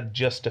English had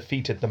just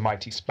defeated the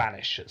mighty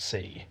Spanish at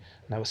sea,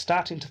 and they were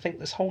starting to think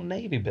this whole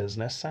navy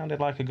business sounded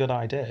like a good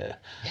idea.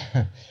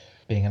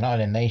 Being an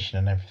island nation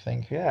and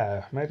everything.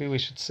 Yeah, maybe we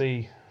should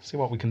see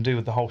what we can do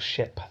with the whole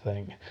ship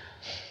thing.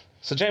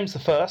 So James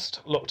I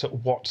looked at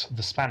what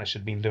the Spanish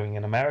had been doing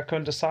in America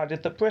and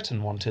decided that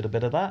Britain wanted a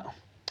bit of that.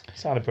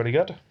 Sounded pretty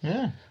good.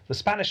 Yeah. The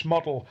Spanish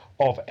model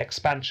of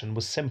expansion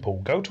was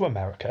simple. Go to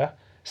America,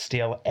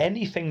 steal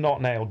anything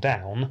not nailed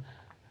down,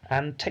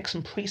 and take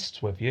some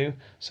priests with you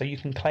so you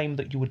can claim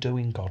that you were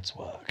doing God's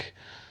work.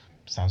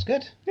 Sounds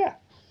good. Yeah.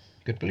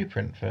 Good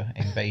blueprint for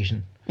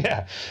invasion.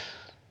 Yeah.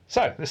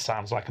 So, this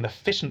sounds like an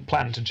efficient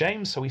plan to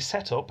James, so he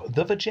set up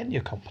the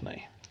Virginia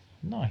Company.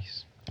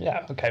 Nice.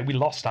 Yeah, okay, we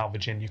lost our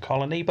Virginia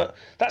colony, but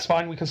that's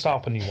fine, we can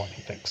start up a new one,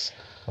 he thinks.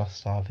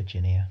 Lost our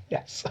Virginia.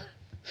 Yes.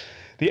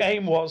 The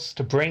aim was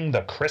to bring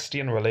the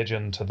Christian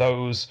religion to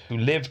those who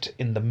lived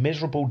in the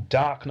miserable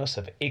darkness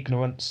of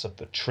ignorance of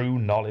the true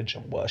knowledge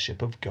and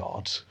worship of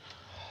God.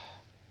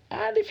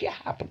 And if you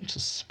happen to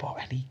spot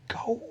any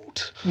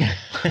gold,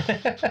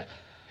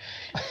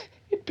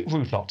 it'd be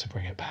rude not to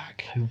bring it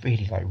back. I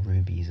really like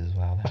rubies as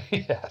well.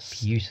 They're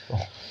Yes. beautiful.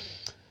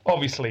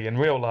 Obviously, in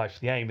real life,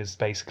 the aim is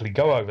basically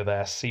go over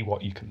there, see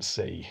what you can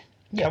see.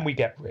 Yeah. Can we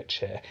get rich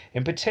here?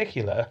 In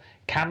particular,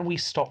 can we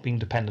stop being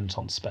dependent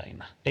on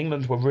Spain?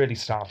 England were really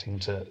starting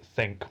to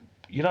think,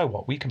 you know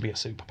what, we can be a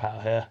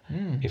superpower here.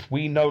 If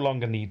we no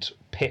longer need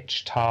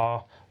pitch,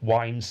 tar,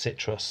 wine,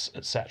 citrus,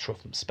 etc.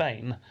 from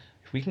Spain,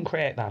 if we can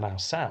create that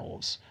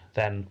ourselves,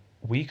 then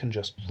we can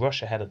just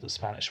rush ahead of the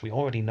Spanish. We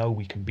already know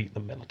we can beat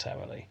them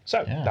militarily.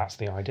 So Yeah. that's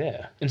the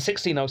idea. In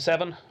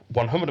 1607,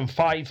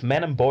 105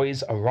 men and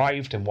boys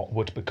arrived in what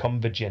would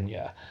become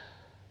Virginia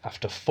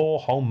after 4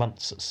 whole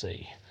months at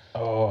sea.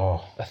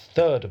 Oh. A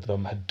third of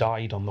them had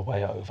died on the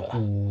way over.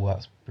 Ooh,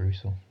 that's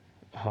brutal.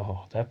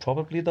 Oh, they're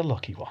probably the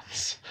lucky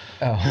ones.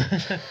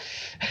 Oh.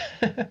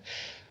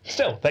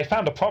 Still, they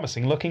found a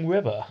promising looking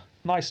river.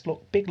 Nice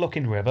big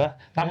looking river.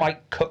 That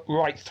might cut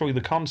right through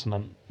the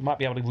continent. Might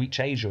be able to reach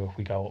Asia if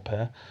we go up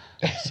here.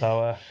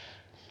 So,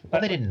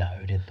 Well, they didn't know,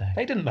 did they?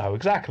 they didn't know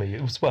exactly.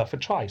 It was worth a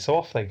try. So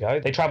off they go.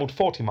 They travelled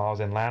 40 miles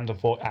inland and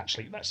thought,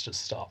 actually, let's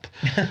just stop.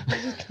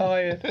 I'm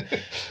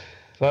tired.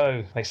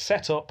 So they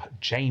set up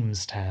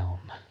Jamestown.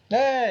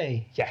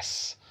 Hey!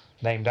 Yes,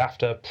 named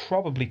after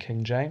probably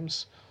King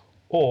James,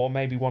 or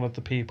maybe one of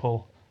the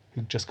people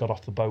who just got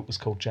off the boat was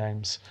called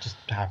James. Just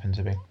happened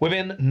to be.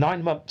 Within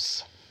 9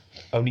 months,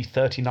 only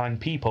 39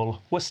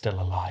 people were still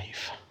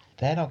alive.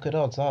 They're not good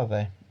odds, are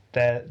they?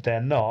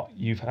 They're not.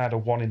 You've had a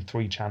 1 in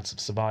 3 chance of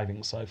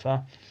surviving so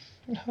far.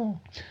 No.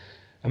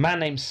 A man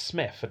named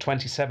Smith, a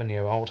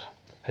 27-year-old,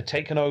 had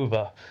taken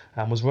over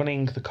and was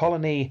running the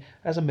colony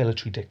as a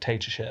military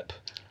dictatorship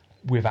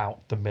without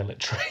the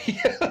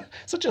military.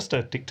 So just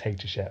a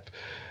dictatorship.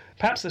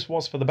 Perhaps this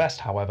was for the best,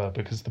 however,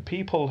 because the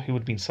people who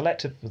had been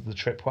selected for the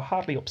trip were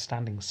hardly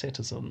upstanding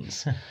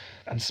citizens.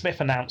 And Smith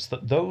announced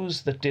that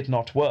those that did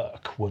not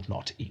work would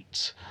not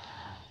eat.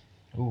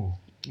 Ooh.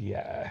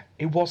 Yeah,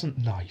 it wasn't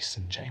nice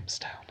in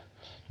Jamestown.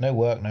 No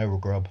work, no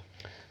grub.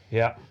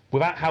 Yeah,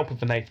 without help of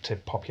the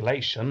native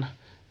population,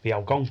 the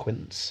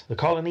Algonquins, the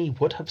colony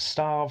would have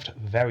starved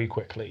very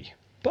quickly.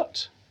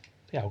 But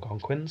the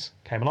Algonquins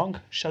came along,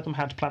 showed them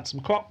how to plant some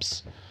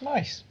crops.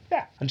 Nice.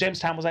 Yeah, and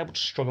Jamestown was able to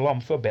struggle on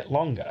for a bit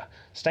longer,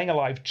 staying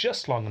alive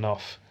just long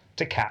enough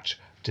to catch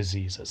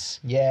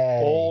diseases.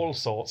 Yay. All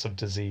sorts of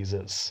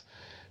diseases.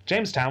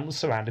 Jamestown was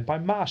surrounded by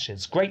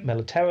marshes, great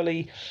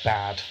militarily,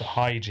 bad for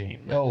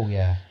hygiene. Oh,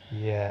 yeah.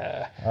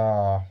 Yeah.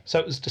 Ah. So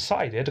it was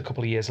decided a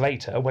couple of years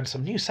later when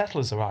some new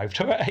settlers arrived.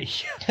 Hooray!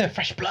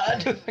 Fresh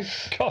blood.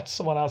 Thank God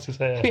someone else is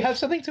here. We have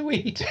something to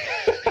eat.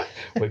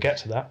 We'll get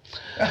to that.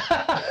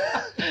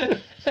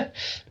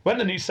 When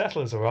the new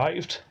settlers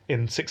arrived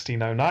in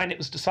 1609, it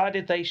was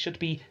decided they should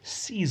be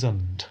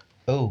seasoned.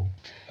 Oh.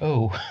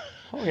 Oh.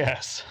 Oh,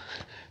 yes.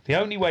 The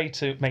only way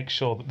to make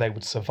sure that they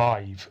would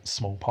survive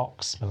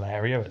smallpox,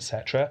 malaria,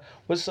 etc.,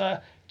 was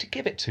to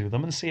give it to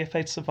them and see if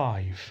they'd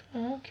survive.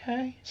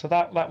 Okay. So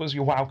that was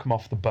your welcome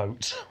off the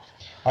boat.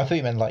 I thought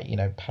you meant like,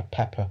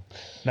 pepper.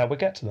 Now we'll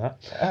get to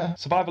that.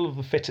 Survival of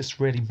the fittest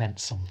really meant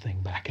something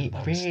back in It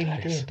those really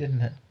days. did,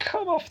 didn't it?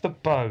 Come off the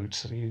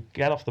boat. You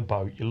get off the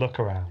boat, you look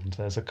around.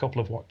 There's a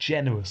couple of what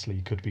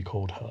generously could be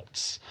called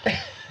huts.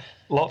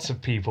 Lots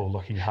of people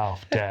looking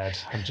half dead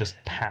and just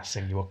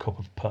passing you a cup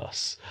of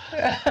pus.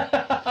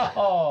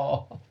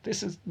 Oh.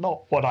 This is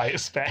not what I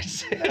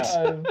expected.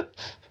 No.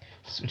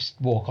 So just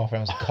walk off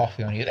and there's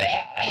coffee on you.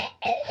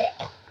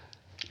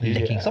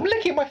 Licking. Yeah. Stop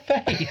licking my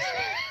face.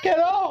 Get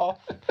off.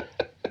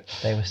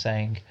 They were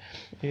saying.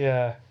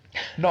 Yeah,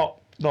 not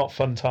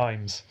fun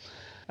times.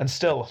 And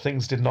still,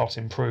 things did not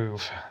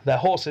improve. Their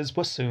horses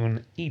were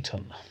soon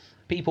eaten.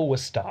 People were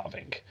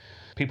starving.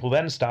 People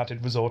then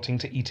started resorting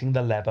to eating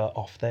the leather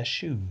off their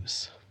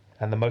shoes.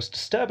 And the most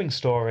disturbing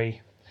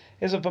story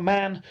is of a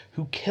man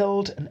who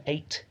killed and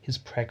ate his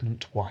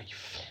pregnant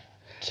wife.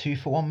 2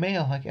 for 1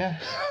 meal, I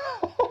guess.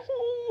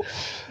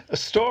 A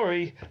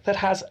story that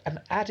has an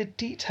added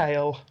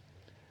detail,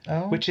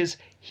 Oh. which is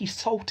he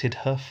salted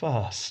her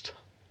first.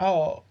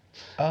 Oh.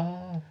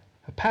 Oh.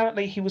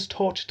 Apparently he was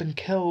tortured and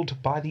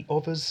killed by the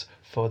others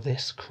for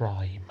this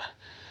crime.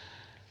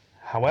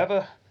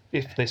 However,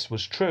 if this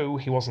was true,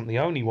 he wasn't the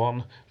only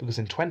one, because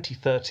in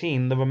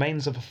 2013 the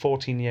remains of a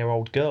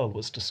 14-year-old girl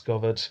was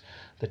discovered.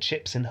 The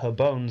chips in her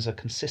bones are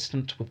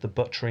consistent with the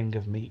butchering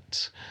of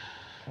meat.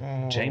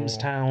 Oh.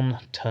 Jamestown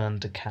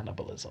turned to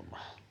cannibalism.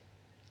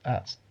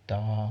 That's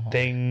dark.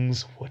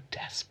 Things were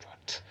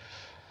desperate.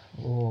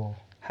 Oh.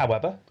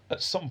 However,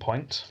 at some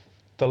point,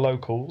 the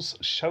locals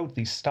showed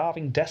these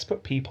starving,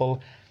 desperate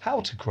people how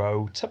to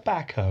grow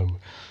tobacco.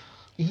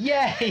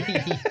 Yay!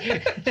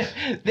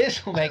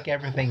 This will make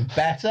everything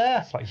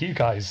better. It's like, you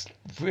guys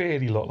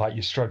really look like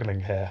you're struggling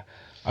here.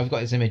 I've got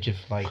this image of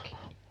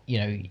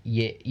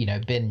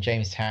been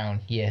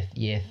Jamestown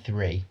year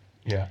 3,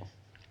 Yeah.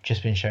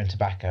 just been shown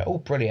tobacco. Oh,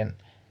 brilliant.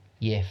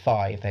 Year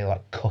 5, they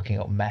like cooking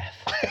up meth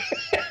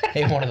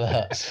in one of the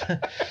huts.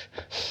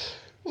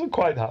 Wasn't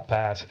quite that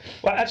bad.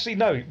 Well, actually,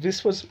 no,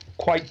 this was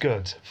quite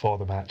good for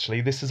them,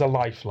 actually. This is a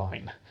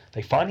lifeline.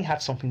 They finally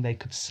had something they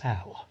could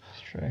sell.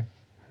 It's true.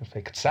 If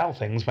they could sell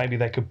things, maybe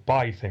they could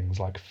buy things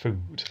like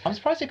food. I'm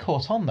surprised it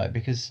caught on though,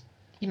 because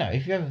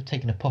if you've ever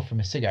taken a puff from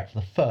a cigarette for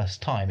the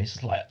first time, it's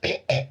just like.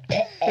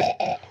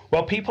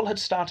 Well, people had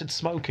started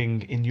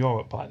smoking in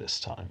Europe by this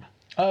time.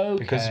 Okay.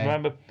 Because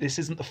remember, this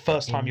isn't the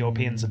first time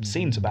Europeans have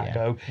seen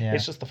tobacco. yeah.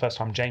 It's just the first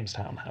time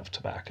Jamestown have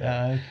tobacco.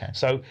 Okay.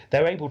 So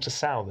they're able to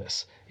sell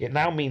this. It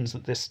now means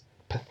that this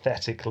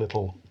pathetic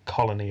little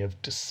colony of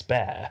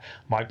despair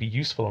might be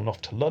useful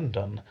enough to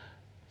London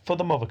for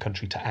the mother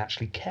country to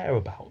actually care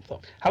about them.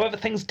 However,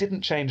 things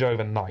didn't change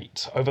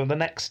overnight. Over the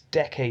next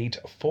decade,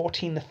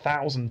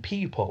 14,000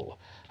 people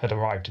had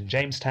arrived in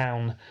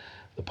Jamestown.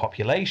 The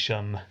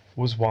population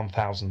was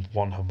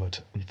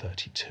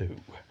 1,132.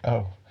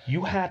 Oh,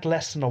 You had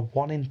less than a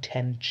 1 in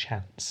 10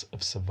 chance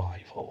of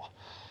survival.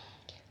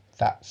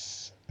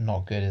 that's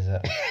not good, is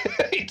it?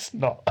 It's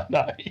not,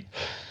 no.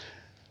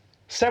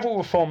 Several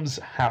reforms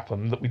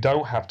happened that we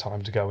don't have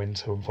time to go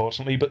into,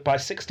 unfortunately, but by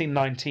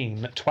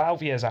 1619,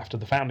 12 years after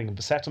the founding of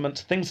the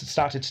settlement, things had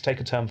started to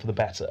take a turn for the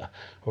better,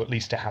 or at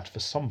least it had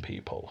for some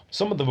people.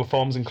 Some of the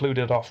reforms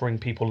included offering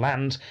people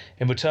land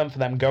in return for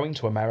them going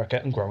to America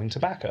and growing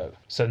tobacco.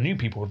 So new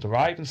people would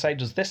arrive and say,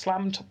 does this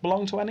land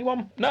belong to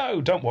anyone? No,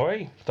 don't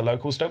worry. The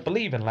locals don't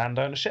believe in land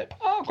ownership.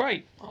 Oh,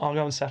 great. I'll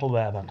go and settle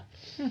there then.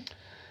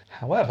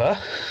 However...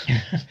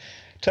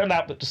 Turned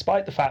out that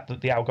despite the fact that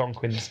the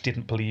Algonquins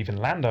didn't believe in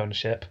land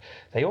ownership,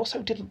 they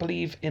also didn't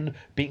believe in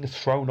being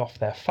thrown off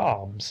their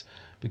farms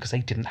because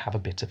they didn't have a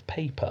bit of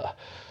paper.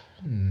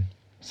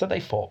 So they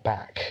fought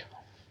back,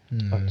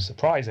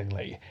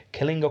 unsurprisingly,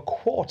 killing a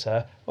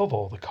quarter of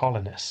all the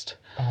colonists.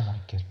 Oh my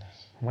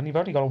goodness. When you've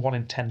only got a 1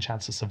 in 10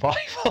 chance of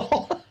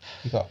survival,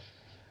 You got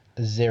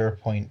a 0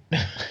 point.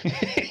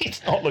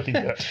 it's not looking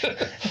good.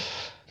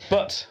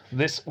 But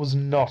this was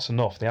not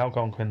enough. The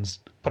Algonquins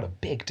put a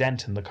big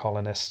dent in the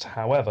colonists.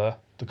 However,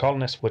 the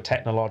colonists were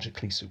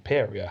technologically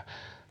superior,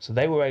 so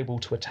they were able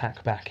to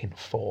attack back in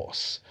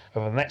force.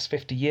 Over the next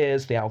 50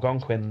 years, the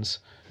Algonquins,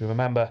 who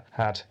remember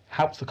had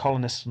helped the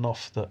colonists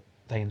enough that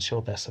they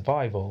ensured their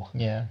survival,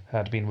 Yeah.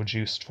 had been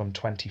reduced from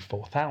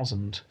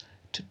 24,000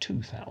 to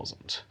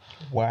 2,000.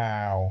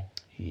 Wow.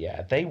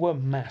 Yeah, they were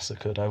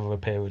massacred over a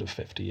period of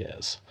 50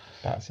 years.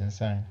 That's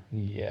insane.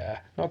 Yeah,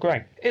 not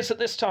great. It's at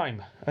this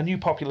time a new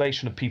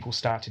population of people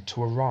started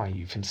to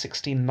arrive. In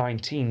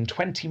 1619,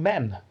 20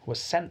 men were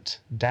sent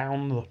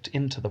down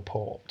into the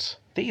port.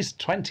 These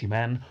 20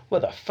 men were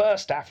the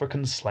first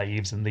African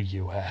slaves in the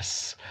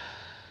US.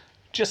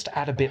 Just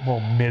add a bit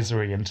more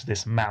misery into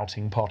this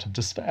melting pot of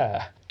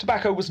despair.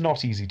 Tobacco was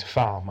not easy to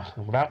farm,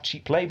 and without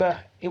cheap labour,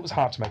 it was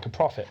hard to make a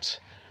profit.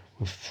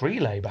 With free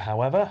labour,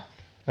 however...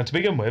 And to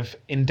begin with,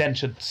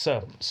 indentured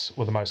servants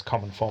were the most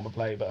common form of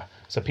labour.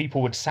 So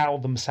people would sell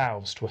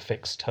themselves to a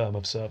fixed term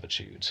of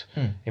servitude.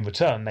 In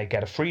return, they'd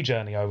get a free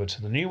journey over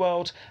to the New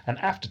World, and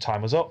after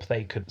time was up,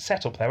 they could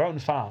set up their own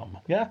farm.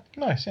 Yeah?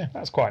 Nice, yeah.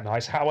 That's quite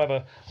nice.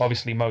 However,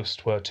 obviously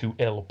most were too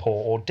ill,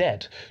 poor, or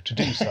dead to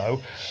do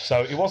so.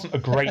 So it wasn't a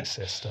great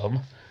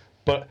system,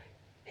 but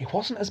it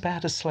wasn't as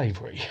bad as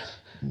slavery,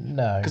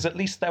 No. because at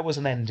least there was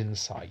an end in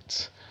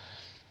sight.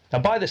 Now,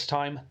 by this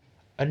time,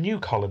 a new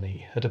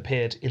colony had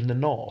appeared in the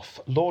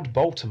north. Lord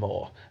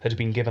Baltimore had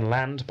been given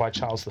land by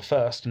Charles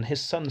I, and his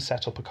son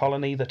set up a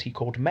colony that he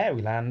called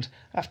Maryland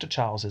after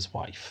Charles's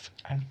wife.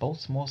 And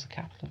Baltimore's the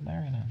capital of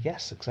Maryland.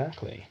 Yes,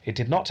 exactly. It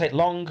did not take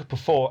long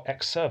before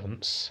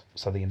ex-servants,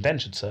 so the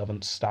indentured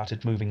servants,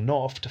 started moving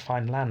north to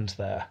find land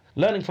there.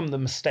 Learning from the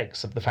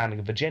mistakes of the founding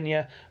of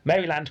Virginia,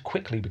 Maryland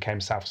quickly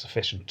became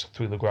self-sufficient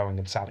through the growing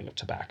and selling of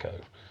tobacco.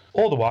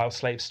 All the while,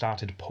 slaves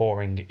started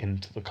pouring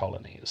into the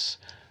colonies,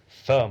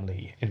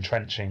 firmly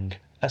entrenching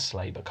a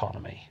slave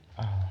economy.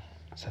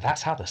 So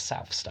that's how the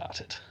South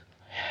started.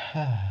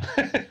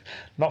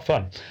 Not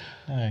fun.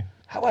 No.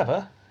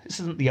 However, this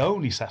isn't the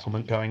only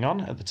settlement going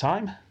on at the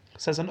time.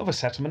 There's another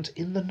settlement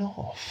in the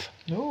north.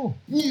 Oh.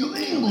 New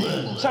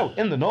England. So,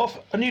 in the north,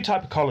 a new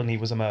type of colony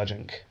was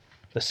emerging.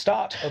 The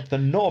start of the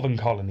northern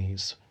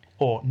colonies,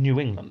 or New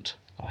England.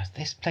 Oh,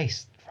 this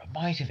place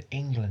reminds me of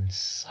England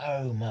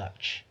so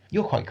much.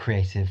 You're quite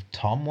creative,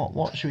 Tom.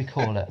 What should we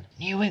call it?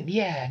 New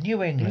England.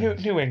 New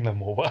England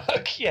will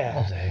work, yeah.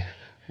 Will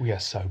do. We are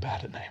so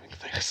bad at naming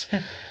things.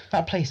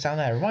 That place down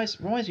there reminds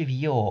me of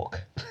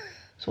York.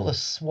 It's all the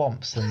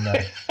swamps and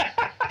the...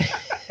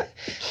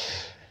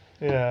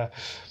 Yeah.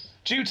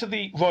 Due to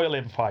the royal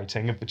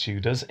infighting of the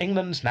Tudors,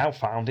 England now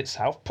found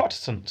itself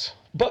Protestant,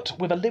 but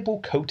with a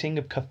liberal coating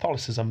of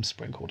Catholicism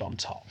sprinkled on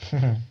top.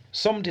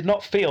 Some did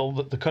not feel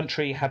that the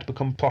country had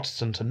become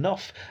Protestant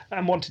enough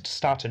and wanted to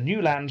start a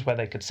new land where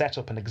they could set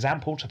up an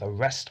example to the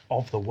rest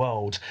of the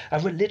world, a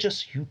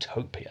religious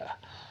utopia.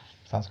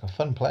 Sounds like a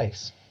fun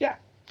place. Yeah.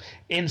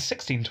 In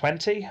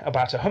 1620,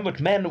 about 100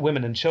 men,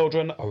 women and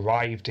children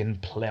arrived in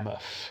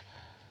Plymouth.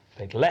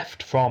 They'd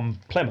left from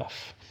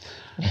Plymouth.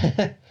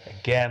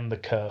 Again, the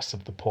curse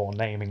of the poor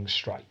naming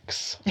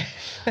strikes.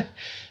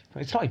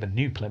 It's not even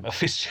New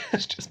Plymouth, it's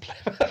just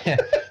Plymouth. Yeah.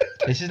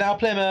 This is now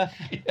Plymouth.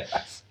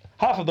 Yes.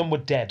 Half of them were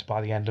dead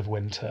by the end of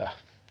winter.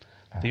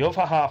 The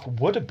other half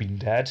would have been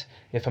dead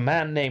if a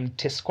man named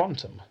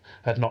Tisquantum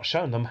had not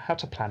shown them how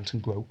to plant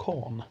and grow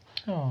corn.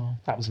 Oh.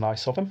 That was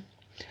nice of him.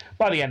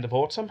 By the end of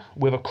autumn,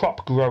 with a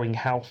crop growing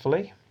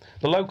healthily,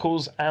 the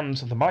locals and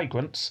the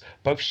migrants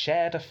both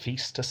shared a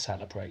feast to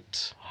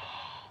celebrate.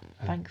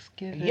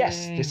 Thanksgiving.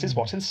 Yes, this is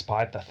what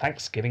inspired the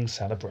Thanksgiving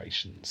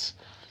celebrations.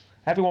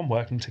 Everyone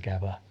working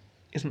together.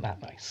 Isn't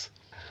that nice?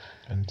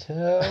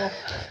 Until...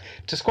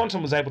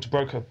 Tisquantum was able to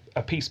broker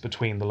a peace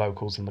between the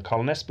locals and the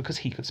colonists because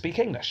he could speak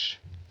English.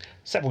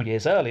 Several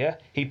years earlier,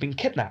 he'd been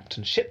kidnapped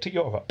and shipped to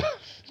Europe.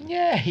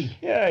 Yay!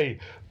 Yay!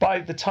 By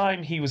the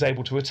time he was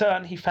able to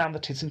return, he found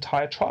that his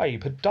entire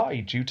tribe had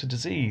died due to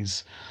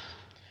disease.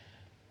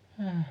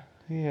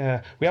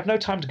 Yeah, we have no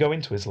time to go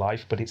into his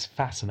life, but it's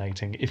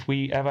fascinating. If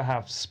we ever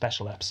have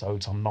special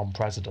episodes on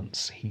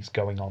non-presidents, he's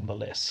going on the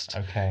list.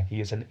 Okay.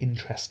 He is an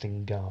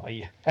interesting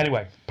guy.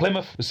 Anyway,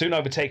 Plymouth was soon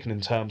overtaken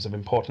in terms of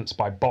importance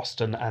by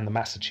Boston and the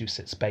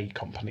Massachusetts Bay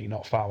Company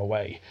not far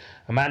away.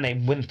 A man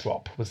named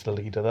Winthrop was the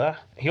leader there.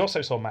 He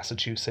also saw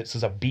Massachusetts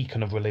as a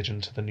beacon of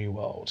religion to the New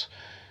World.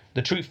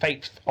 The true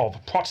faith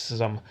of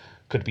Protestantism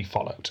could be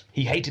followed.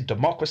 He hated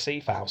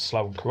democracy for how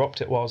slow and corrupt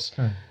it was,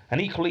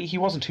 and equally he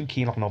wasn't too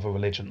keen on other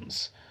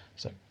religions.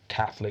 So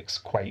Catholics,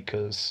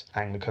 Quakers,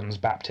 Anglicans,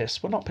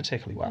 Baptists were not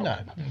particularly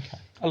welcome. No. Okay.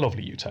 A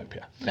lovely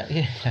utopia. No,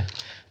 yeah.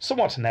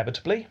 Somewhat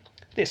inevitably,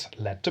 this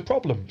led to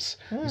problems.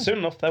 And soon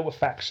enough there were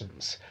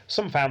factions.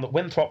 Some found that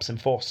Winthrop's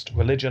enforced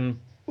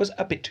religion was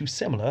a bit too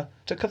similar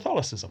to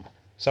Catholicism.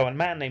 So a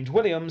man named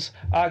Williams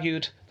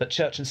argued that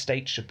church and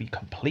state should be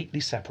completely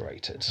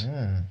separated.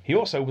 He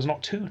also was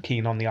not too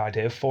keen on the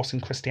idea of forcing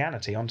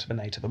Christianity onto the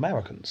Native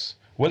Americans.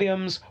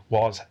 Williams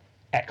was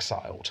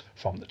exiled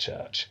from the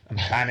church and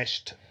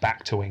banished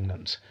back to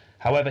England.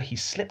 However, he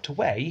slipped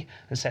away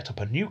and set up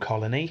a new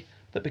colony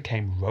that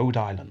became Rhode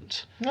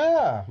Island.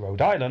 Ah,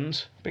 Rhode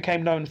Island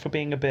became known for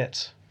being a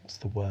bit, what's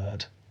the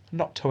word?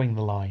 Not towing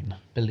the line.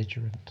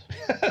 belligerent.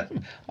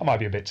 I might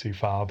be a bit too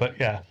far, but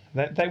yeah,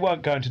 they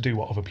weren't going to do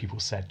what other people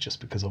said just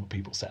because other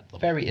people said them.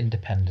 Very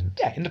independent.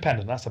 Yeah,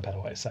 independent, that's a better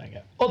way of saying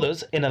it.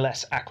 Others, in a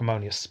less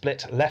acrimonious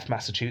split, left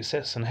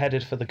Massachusetts and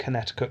headed for the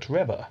Connecticut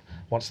River.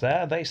 Once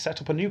there, they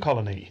set up a new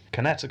colony,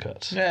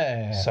 Connecticut.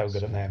 Yeah. So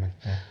good at naming.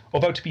 Yeah.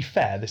 Although, to be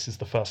fair, this is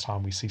the first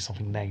time we see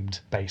something named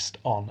based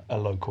on a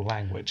local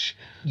language.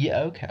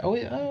 Yeah, okay.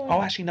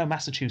 Oh, actually, no,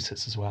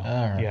 Massachusetts as well.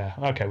 All right. Yeah,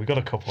 okay, we've got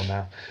a couple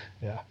now.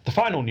 Yeah. The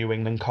final New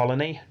England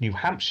colony, New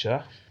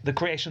Hampshire, the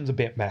creation's a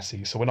bit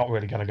messy, so we're not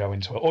really going to go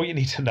into it. All you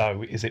need to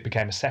know is it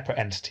became a separate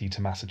entity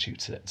to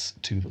Massachusetts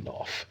to the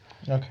north.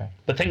 Okay.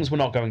 But things were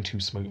not going too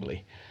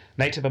smoothly.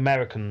 Native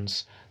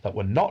Americans that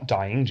were not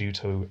dying due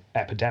to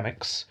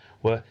epidemics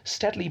were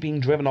steadily being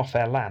driven off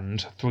their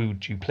land through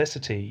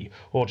duplicity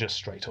or just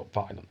straight up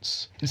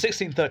violence. In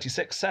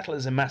 1636,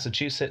 settlers in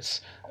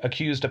Massachusetts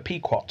accused a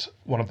Pequot,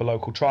 one of the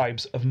local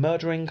tribes, of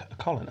murdering a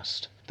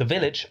colonist. The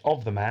village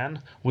of the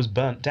man was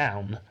burnt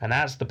down, and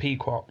as the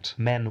Pequot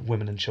men,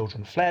 women, and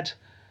children fled,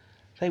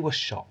 they were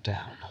shot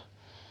down.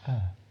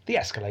 The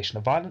escalation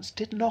of violence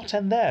did not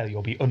end there,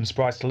 you'll be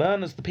unsurprised to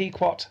learn, as the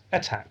Pequot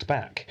attacked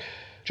back.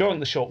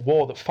 During the short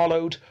war that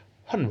followed,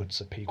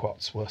 hundreds of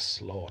Pequots were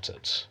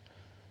slaughtered.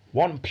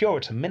 One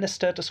Puritan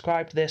minister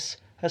described this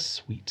as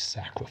sweet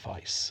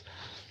sacrifice.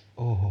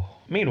 Oh.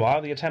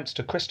 Meanwhile, the attempts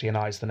to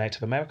Christianize the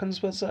Native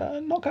Americans was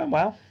not going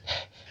well.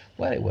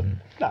 Well, it wouldn't.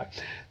 No.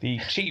 The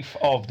chief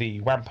of the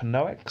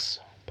Wampanoags,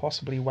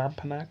 possibly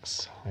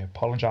Wampanoags, I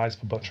apologise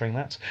for butchering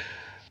that.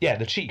 Yeah,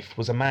 the chief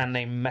was a man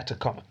named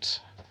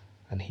Metacomet,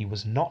 and he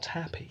was not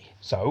happy.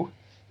 So,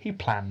 he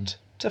planned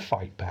to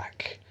fight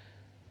back.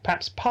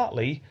 Perhaps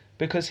partly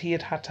because he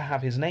had had to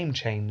have his name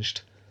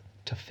changed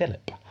to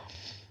Philip.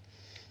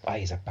 That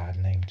is a bad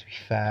name, to be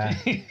fair.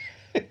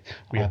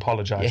 We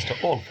apologise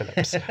to all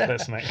Philips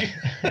listening.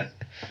 I'm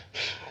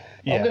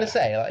going to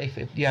say, like,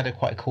 if you had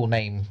quite a cool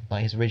name,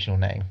 like his original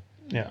name,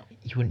 Yeah.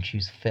 you wouldn't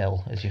choose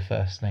Phil as your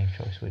first name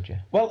choice, would you?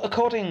 Well,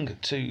 according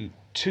to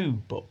two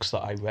books that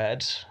I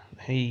read,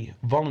 he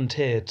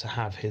volunteered to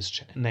have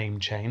his name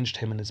changed,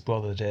 him and his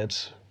brother did.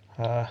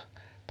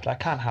 But I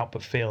can't help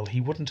but feel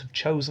he wouldn't have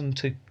chosen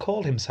to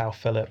call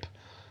himself Philip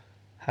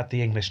had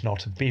the English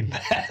not have been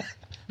there.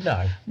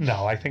 No.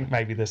 No, I think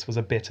maybe this was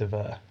a bit of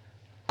a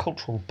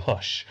cultural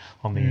push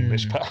on the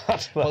English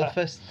part. Well, the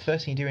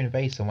first thing you do in a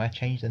base somewhere,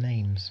 change the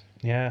names.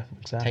 Yeah,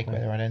 exactly. Take away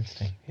their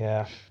identity.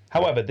 Yeah.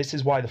 However, this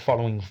is why the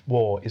following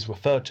war is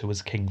referred to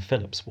as King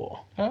Philip's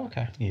War. Oh,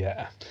 okay.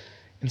 Yeah.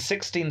 In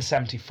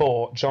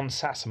 1674, John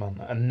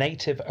Sassaman, a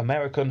Native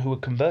American who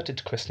had converted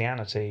to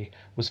Christianity,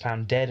 was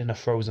found dead in a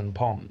frozen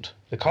pond.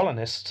 The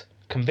colonists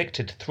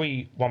convicted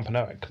 3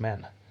 Wampanoag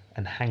men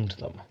and hanged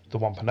them. The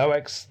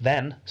Wampanoags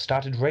then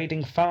started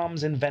raiding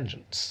farms in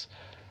vengeance.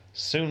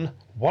 Soon,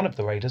 one of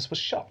the raiders was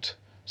shot,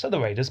 so the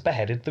raiders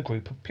beheaded the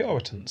group of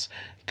Puritans.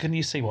 Can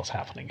you see what's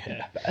happening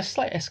here? A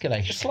slight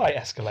escalation. A slight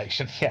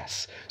escalation,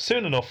 yes.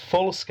 Soon enough,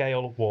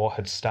 full-scale war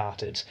had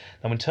started.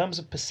 Now, in terms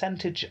of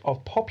percentage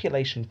of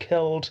population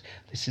killed,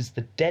 this is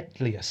the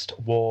deadliest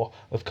war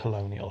of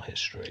colonial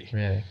history.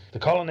 Really? The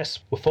colonists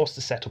were forced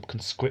to set up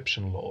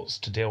conscription laws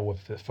to deal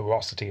with the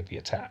ferocity of the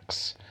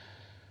attacks.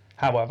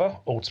 However,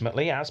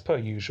 ultimately, as per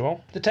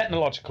usual, the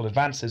technological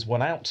advances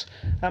won out,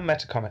 and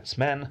Metacomet's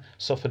men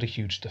suffered a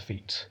huge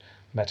defeat.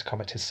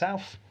 Metacomet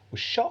himself was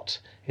shot,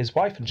 his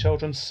wife and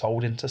children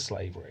sold into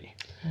slavery.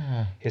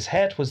 His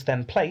head was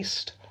then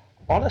placed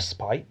on a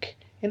spike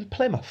in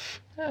Plymouth,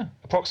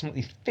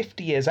 approximately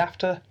 50 years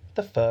after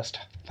the first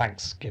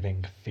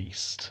Thanksgiving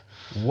feast.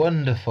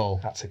 Wonderful.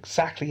 That's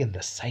exactly in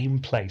the same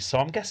place, so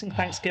I'm guessing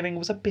Thanksgiving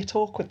was a bit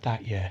awkward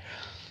that year.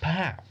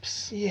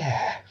 Perhaps.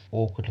 Yeah.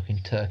 Awkward looking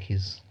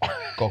turkeys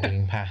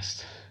goggling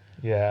past.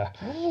 Yeah.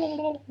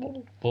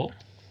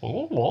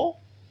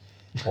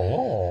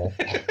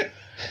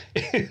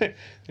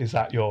 Is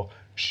that your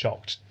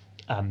shocked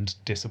and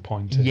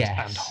disappointed Yes.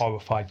 and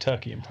horrified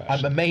turkey impression.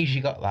 I'm amazed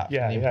you got that from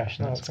yeah, the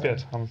impression. no, that's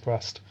good. I'm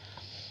impressed.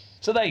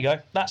 So there you go.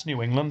 That's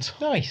New England.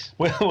 Nice.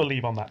 We'll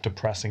leave on that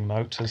depressing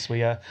note, as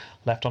we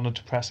left on a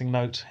depressing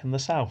note in the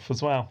south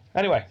as well.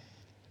 Anyway,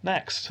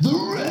 next.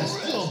 The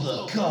rest of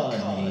the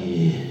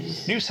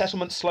colonies. New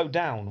settlements slowed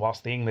down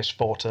whilst the English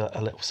fought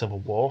a little civil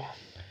war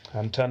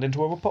and turned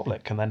into a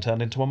republic and then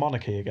turned into a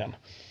monarchy again.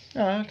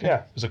 Oh, okay. Yeah,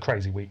 it was a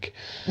crazy week.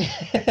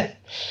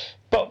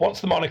 But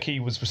once the monarchy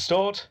was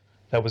restored,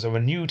 there was a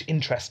renewed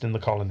interest in the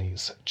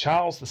colonies.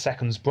 Charles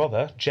II's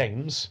brother,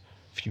 James,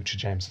 future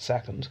James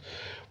II,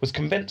 was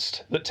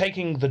convinced that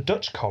taking the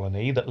Dutch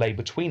colony that lay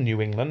between New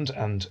England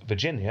and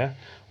Virginia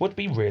would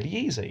be really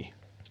easy.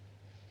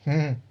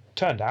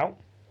 Turned out,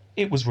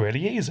 it was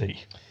really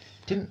easy.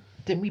 Didn't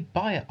we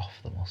buy it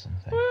off them or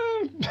something?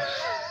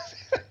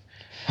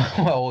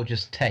 Well, or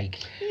just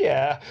take.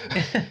 Yeah.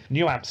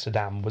 New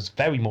Amsterdam was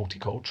very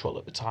multicultural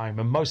at the time,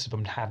 and most of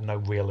them had no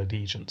real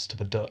allegiance to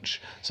the Dutch.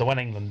 So when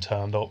England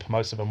turned up,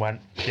 most of them went,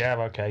 yeah,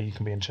 okay, you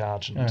can be in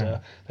charge, and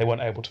they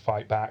weren't able to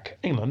fight back.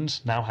 England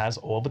now has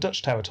all the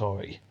Dutch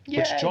territory, which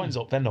Yay. joins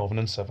up their northern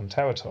and southern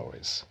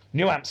territories.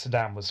 New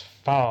Amsterdam was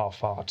far,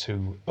 far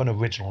too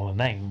unoriginal a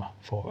name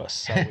for us,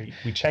 so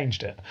we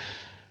changed it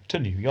to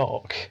New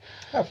York.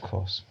 Of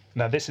course.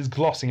 Now, this is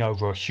glossing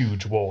over a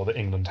huge war that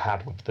England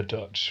had with the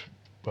Dutch,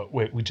 but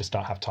we just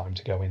don't have time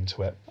to go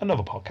into it.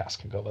 Another podcast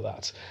can cover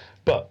that.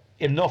 But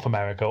in North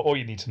America, all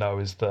you need to know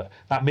is that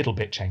middle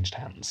bit changed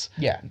hands.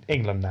 Yeah.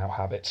 England now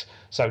have it.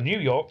 So New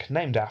York,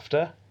 named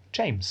after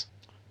James.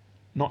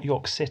 Not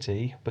York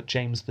City, but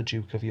James the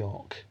Duke of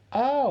York.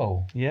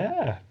 Oh.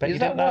 Yeah. Bet you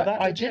Is didn't that know what?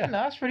 that, I did you? didn't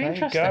know. That's really There you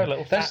interesting. go, a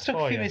little That fact just took a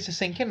for few you. minutes to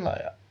sink in.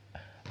 Well,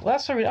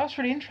 that's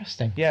really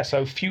interesting. Yeah,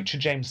 so future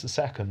James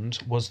II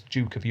was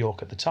Duke of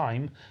York at the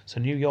time,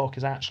 so New York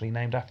is actually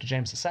named after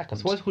James II.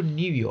 So what's called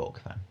New York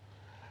then?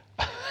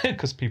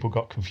 Because people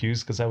got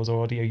confused because there was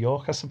already a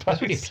York, I suppose.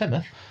 That's really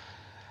Plymouth.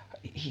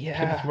 Yeah.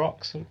 Plymouth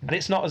Rocks. And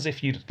it's not as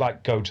if you'd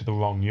go to the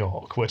wrong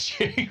York, would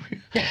you?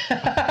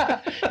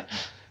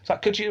 It's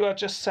like, could you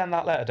just send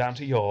that letter down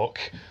to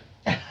York?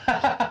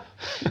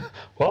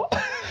 What?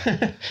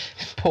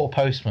 Poor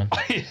postman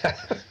Yeah.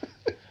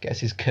 gets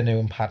his canoe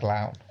and paddle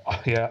out.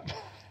 Yeah.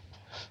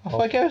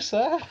 Off I go,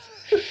 sir.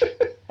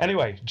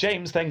 Anyway,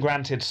 James then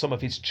granted some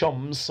of his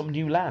chums some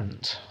new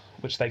land,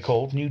 which they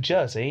called New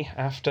Jersey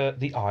after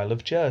the Isle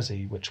of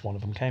Jersey, which one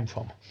of them came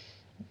from.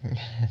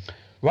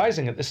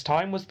 Rising at this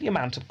time was the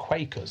amount of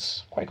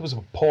Quakers. Quakers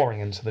were pouring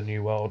into the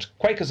New World.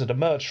 Quakers had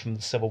emerged from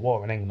the Civil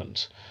War in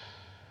England.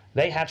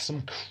 They had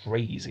some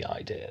crazy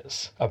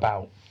ideas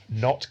about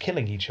not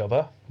killing each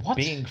other, What?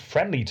 being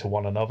friendly to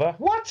one another,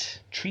 What?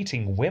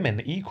 treating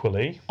women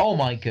equally. Oh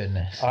my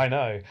goodness. I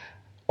know.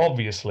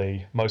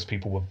 Obviously, most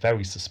people were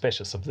very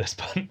suspicious of this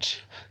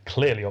bunch,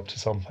 clearly up to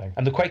something.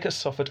 And the Quakers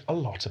suffered a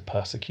lot of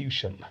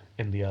persecution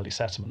in the early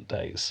settlement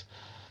days.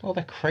 Well,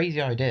 they're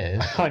crazy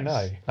ideas. I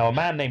know. Now, a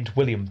man named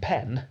William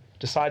Penn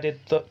decided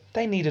that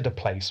they needed a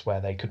place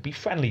where they could be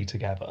friendly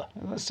together.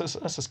 Let's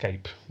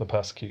escape the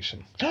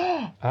persecution.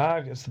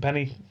 It's the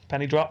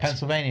penny dropped.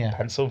 Pennsylvania.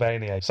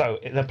 Pennsylvania. So,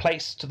 in a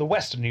place to the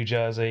west of New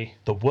Jersey,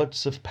 the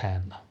Woods of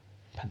Penn,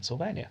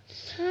 Pennsylvania.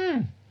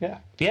 Yeah.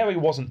 The area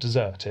wasn't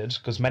deserted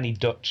because many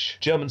Dutch,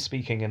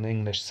 German-speaking and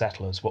English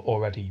settlers were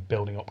already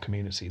building up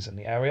communities in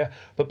the area,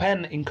 but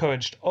Penn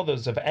encouraged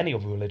others of any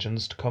other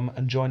religions to come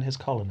and join his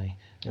colony.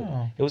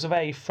 Oh. It was a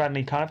very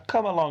friendly kind of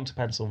come along to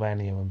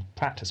Pennsylvania and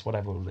practice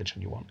whatever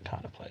religion you want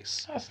kind of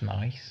place. That's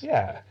nice.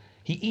 Yeah.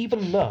 He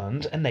even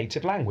learned a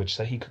native language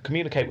so he could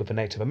communicate with the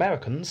Native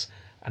Americans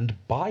and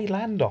buy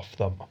land off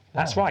them.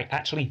 That's right,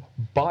 actually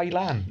buy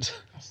land.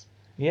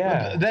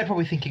 Yeah. They're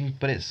probably thinking,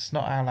 but it's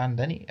not our land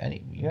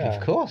Yeah.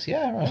 Of course,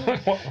 yeah,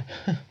 right.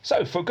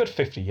 So, for a good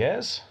 50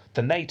 years,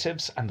 the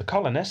natives and the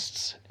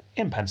colonists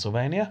in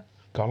Pennsylvania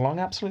got along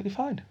absolutely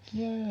fine.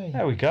 Yay.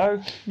 There we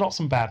go. Not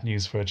some bad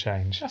news for a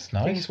change. That's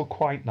nice. Things were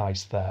quite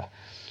nice there.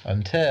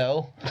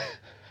 Until...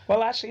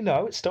 Well, actually,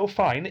 no, it's still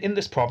fine. In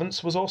this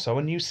province was also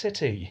a new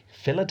city,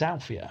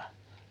 Philadelphia,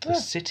 the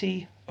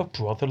city of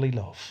brotherly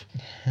love.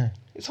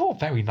 It's all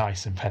very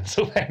nice in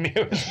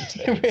Pennsylvania, isn't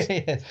it? It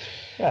really is.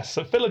 Yes,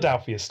 so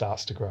Philadelphia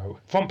starts to grow.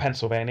 From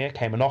Pennsylvania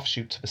came an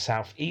offshoot to the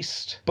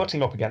southeast,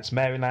 butting up against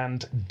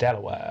Maryland,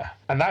 Delaware.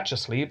 And that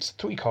just leaves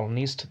 3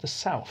 colonies to the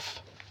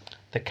south.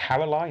 The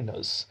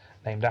Carolinas,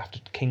 named after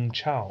King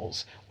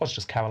Charles. Was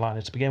just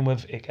Carolina to begin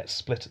with. It gets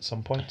split at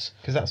some point.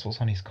 Because that's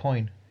what's on his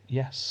coin.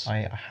 Yes.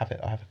 I have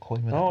it. I have a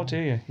coin with it. Oh, do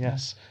you?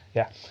 Yes.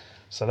 Yeah.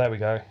 So there we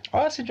go.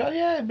 Oh, that's interesting.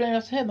 Yeah,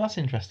 that's him. That's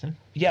interesting.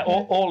 Yeah,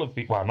 all of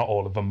the, well, not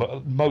all of them,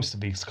 but most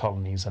of these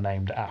colonies are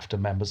named after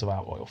members of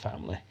our royal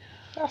family.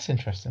 That's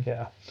interesting.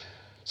 Yeah.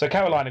 So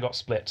Carolina got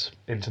split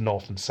into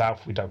north and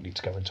south. We don't need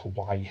to go into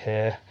why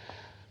here.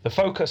 The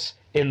focus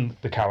in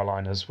the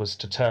Carolinas was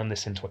to turn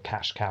this into a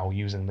cash cow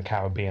using the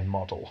Caribbean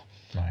model.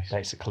 Nice.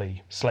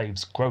 Basically,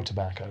 slaves grow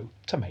tobacco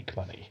to make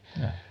money.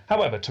 Yeah.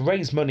 However, to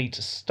raise money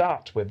to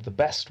start with, the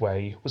best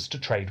way was to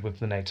trade with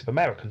the Native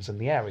Americans in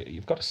the area.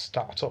 You've got to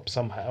start up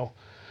somehow.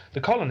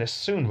 The colonists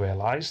soon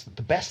realised that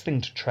the best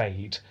thing to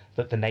trade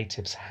that the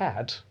natives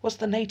had was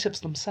the natives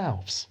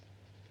themselves.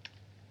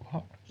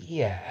 What?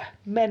 Yeah,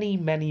 many,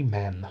 many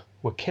men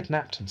were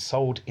kidnapped and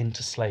sold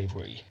into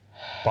slavery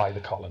by the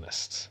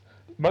colonists.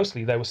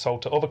 Mostly they were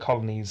sold to other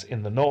colonies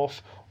in the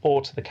north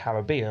or to the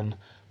Caribbean,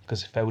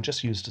 because if they were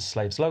just used as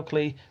slaves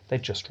locally,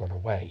 they'd just run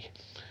away.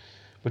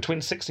 Between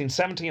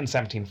 1670 and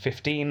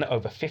 1715,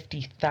 over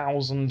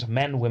 50,000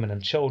 men, women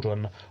and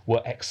children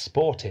were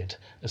exported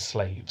as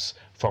slaves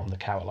from the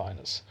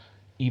Carolinas,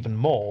 even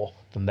more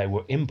than they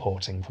were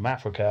importing from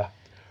Africa,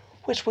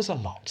 which was a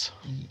lot.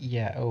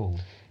 Yeah, oh.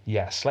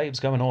 Yeah, slaves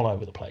going all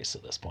over the place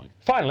at this point.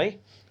 Finally,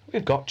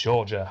 we've got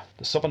Georgia,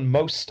 the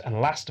southernmost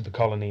and last of the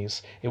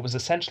colonies. It was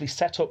essentially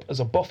set up as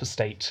a buffer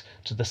state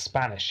to the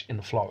Spanish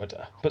in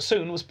Florida, but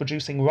soon was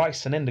producing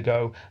rice and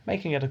indigo,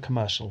 making it a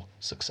commercial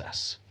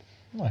success.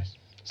 Nice.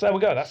 So there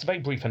we go. That's a very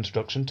brief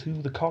introduction to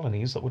the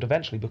colonies that would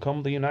eventually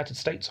become the United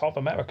States of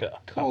America.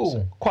 Cool. That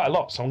was quite a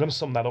lot, so I'm going to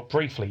sum that up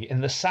briefly. In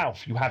the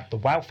South, you had the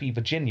wealthy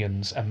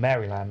Virginians and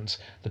Maryland,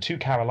 the two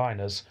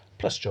Carolinas,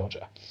 plus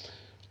Georgia.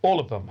 All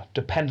of them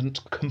dependent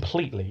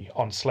completely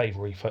on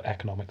slavery for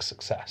economic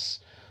success,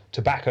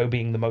 tobacco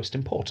being the most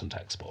important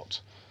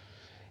export.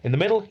 In the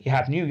middle, you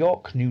had New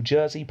York, New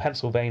Jersey,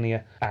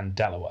 Pennsylvania, and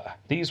Delaware.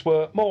 These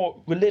were more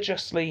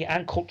religiously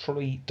and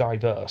culturally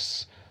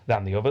diverse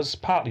than the others,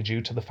 partly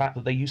due to the fact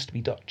that they used to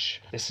be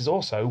Dutch. This is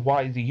also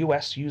why the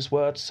US used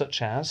words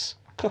such as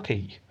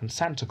cookie and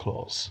Santa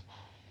Claus.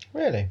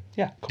 Really?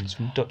 Yeah, comes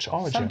from Dutch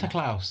origin. Santa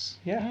Claus.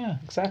 Yeah,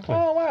 exactly.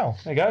 Oh, wow.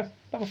 There you go.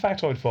 Another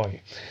factoid for you.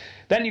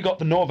 Then you got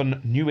the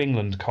northern New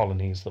England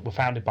colonies that were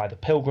founded by the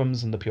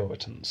Pilgrims and the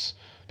Puritans,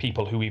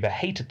 people who either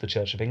hated the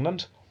Church of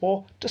England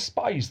or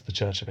despised the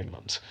Church of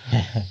England.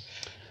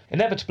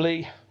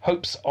 Inevitably,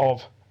 hopes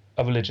of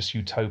a religious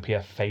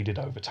utopia faded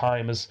over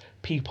time, as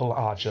people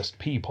are just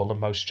people and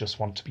most just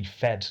want to be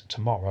fed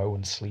tomorrow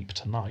and sleep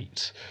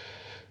tonight.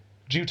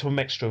 Due to a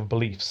mixture of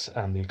beliefs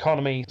and the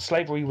economy,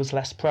 slavery was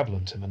less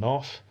prevalent in the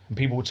north, and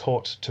people were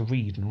taught to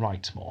read and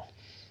write more.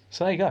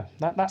 So there you go.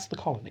 That's the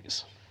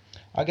colonies.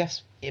 I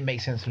guess it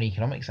makes sense from an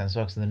economic sense as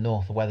well, because in the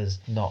north the weather's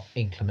not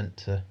inclement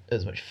to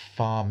as much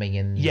farming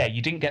and Yeah,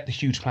 you didn't get the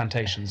huge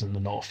plantations in the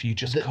north. You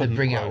just they couldn't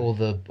bring grow. out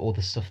all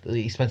the stuff,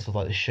 the expensive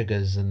like the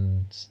sugars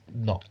and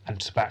not And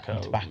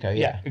tobacco.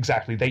 yeah.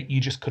 Exactly. You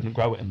just couldn't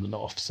grow it in the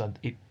north, so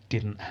it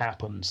didn't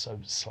happen. So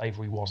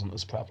slavery wasn't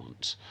as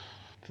prevalent.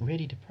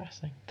 really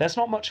depressing. There's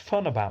not much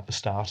fun about the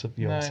start of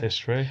US No.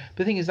 history. But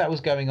the thing is, that was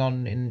going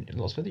on in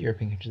lots of other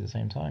European countries at the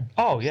same time.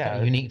 Oh It's yeah,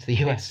 not unique to the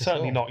US. It's at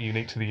certainly all. not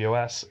unique to the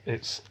US.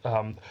 It's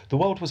the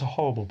world was a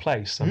horrible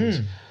place,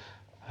 and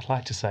I'd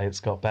like to say it's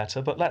got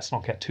better, but let's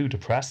not get too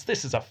depressed.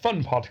 This is a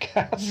fun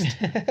podcast.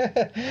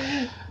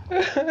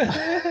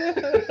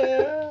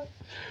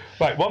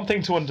 Right, one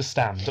thing to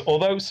understand,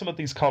 although some of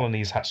these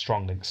colonies had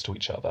strong links to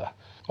each other,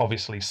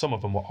 obviously some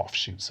of them were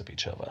offshoots of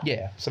each other.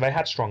 Yeah. So they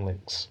had strong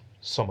links,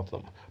 some of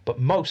them, but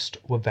most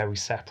were very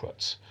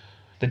separate.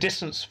 The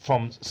distance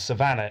from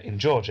Savannah in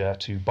Georgia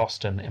to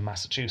Boston in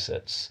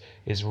Massachusetts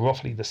is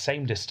roughly the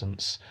same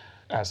distance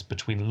as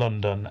between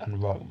London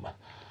and Rome.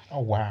 Oh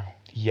wow,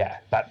 Yeah,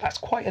 that's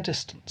quite a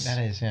distance. that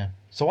is, yeah.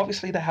 So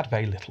obviously they had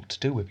very little to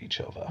do with each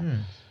other.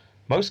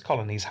 Most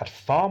colonies had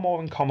far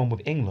more in common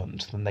with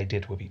England than they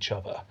did with each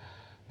other.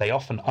 They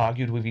often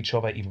argued with each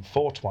other, even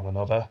fought one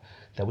another.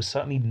 There was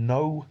certainly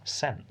no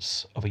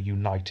sense of a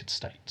United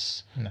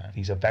States. No.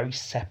 These are very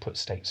separate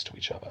states to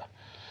each other.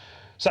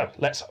 So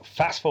let's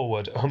fast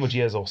forward 100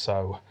 years or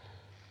so.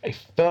 A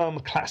firm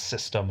class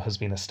system has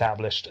been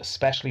established,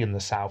 especially in the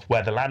South,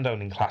 where the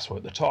landowning class were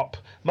at the top,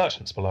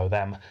 merchants below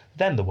them,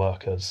 then the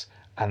workers,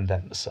 and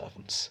then the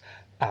servants,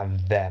 and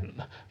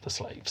then the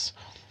slaves.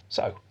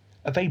 So,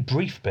 a very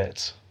brief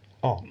bit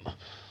on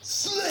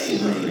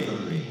Slavery!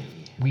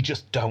 we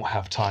just don't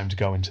have time to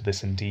go into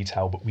this in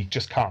detail, but we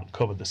just can't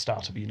cover the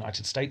start of the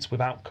United States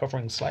without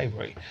covering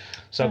slavery.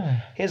 So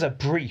here's a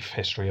brief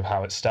history of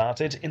how it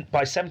started. By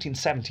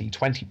 1770,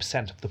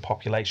 20% of the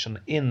population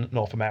in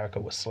North America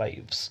were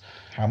slaves.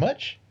 How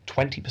much?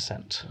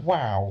 20%.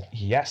 Wow.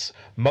 Yes,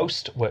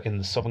 most were in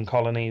the southern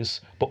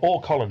colonies, but all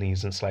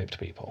colonies enslaved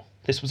people.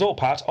 This was all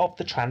part of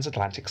the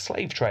transatlantic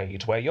slave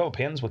trade, where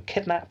Europeans would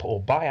kidnap or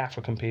buy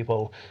African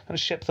people and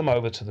ship them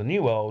over to the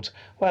New World,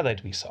 where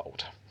they'd be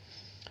sold.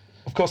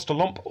 Of course, to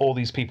lump all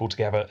these people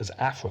together as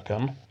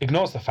African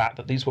ignores the fact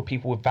that these were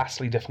people with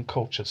vastly different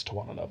cultures to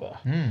one another.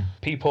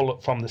 People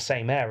from the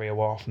same area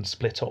were often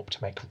split up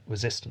to make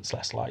resistance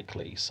less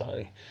likely,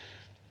 so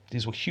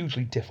these were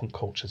hugely different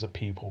cultures of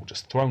people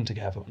just thrown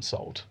together and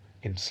sold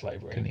into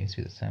slavery. Couldn't even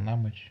speak the same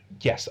language.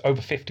 Yes,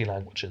 over 50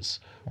 languages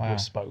Wow. were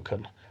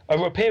spoken.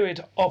 Over a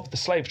period of the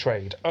slave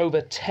trade, over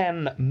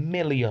 10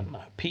 million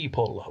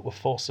people were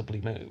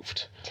forcibly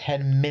moved.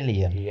 10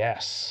 million.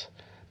 Yes.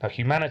 Now,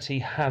 humanity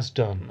has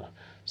done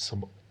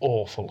some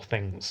awful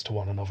things to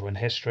one another in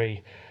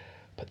history,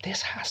 but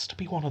this has to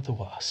be one of the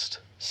worst.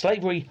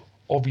 Slavery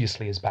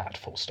obviously is bad,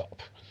 full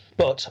stop,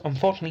 but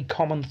unfortunately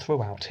common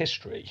throughout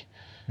history.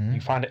 You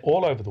find it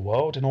all over the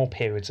world in all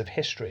periods of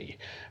history.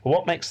 But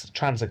what makes the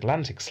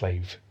transatlantic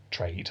slave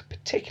trade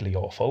particularly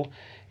awful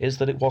is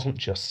that it wasn't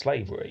just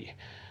slavery.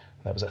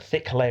 There was a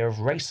thick layer of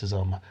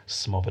racism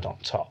smothered on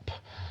top.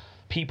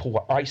 People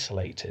were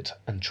isolated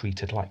and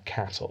treated like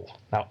cattle.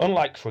 Now,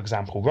 unlike, for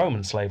example,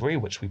 Roman slavery,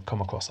 which we've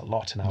come across a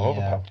lot in our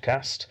other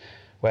podcast,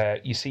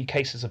 where you see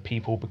cases of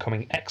people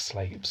becoming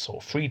ex-slaves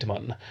or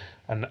freedmen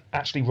and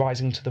actually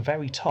rising to the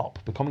very top,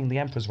 becoming the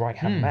emperor's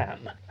right-hand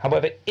man.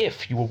 However,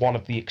 if you were one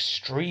of the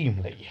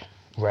extremely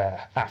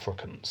rare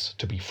Africans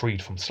to be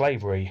freed from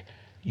slavery,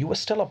 you were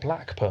still a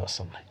black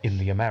person in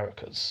the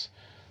Americas.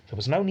 There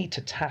was no need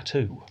to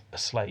tattoo a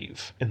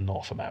slave in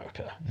North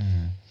America.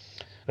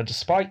 And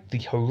despite the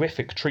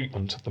horrific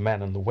treatment of the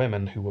men and the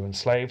women who were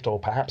enslaved, or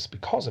perhaps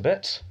because of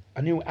it,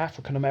 a new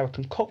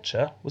African-American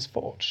culture was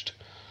forged.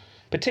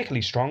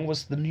 Particularly strong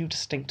was the new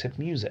distinctive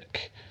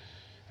music,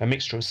 a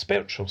mixture of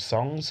spiritual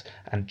songs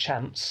and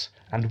chants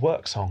and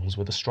work songs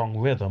with a strong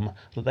rhythm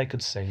that they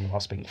could sing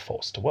whilst being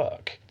forced to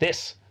work.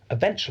 This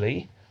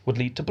eventually would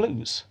lead to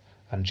blues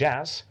and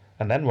jazz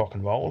and then rock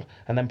and roll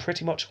and then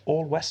pretty much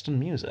all Western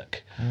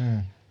music.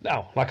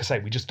 Now, like I say,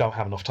 we just don't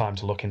have enough time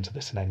to look into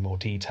this in any more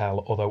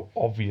detail, although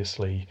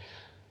obviously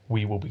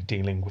we will be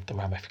dealing with the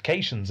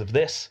ramifications of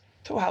this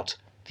throughout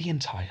the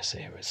entire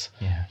series.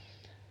 Yeah.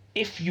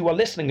 If you are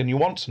listening and you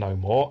want to know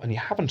more, and you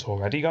haven't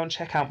already, go and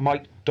check out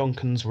Mike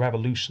Duncan's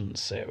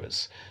Revolutions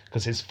series,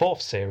 because his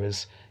 4th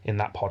series in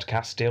that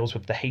podcast deals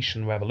with the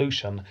Haitian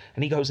Revolution,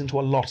 and he goes into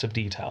a lot of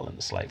detail in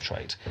the slave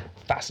trade.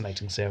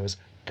 Fascinating series.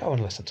 Go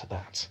and listen to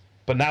that.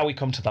 But now we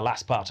come to the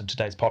last part of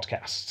today's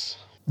podcasts.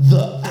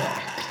 The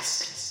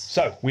Acts.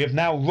 So, we have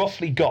now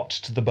roughly got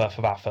to the birth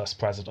of our first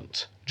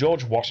president.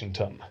 George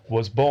Washington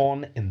was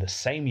born in the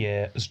same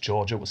year as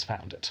Georgia was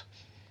founded.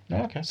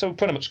 Okay. So we're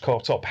pretty much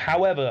caught up.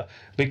 However,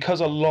 because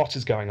a lot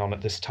is going on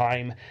at this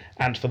time,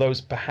 and for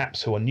those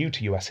perhaps who are new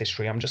to US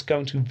history, I'm just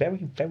going to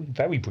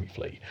very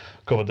briefly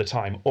cover the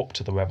time up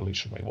to the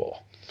Revolutionary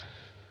War.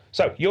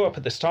 So, Europe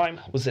at this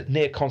time was at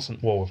near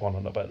constant war with one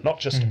another,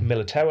 not just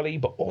militarily,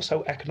 but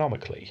also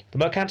economically. The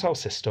mercantile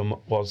system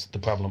was the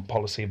prevalent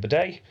policy of the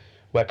day,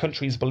 where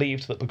countries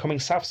believed that becoming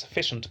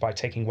self-sufficient by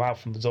taking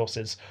wealth and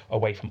resources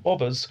away from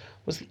others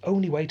was the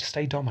only way to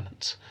stay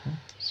dominant.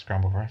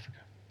 Scramble for Africa.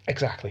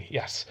 Exactly,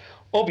 yes.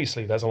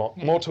 Obviously, there's a lot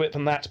more to it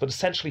than that, but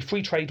essentially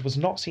free trade was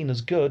not seen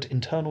as good,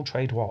 internal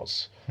trade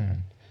was.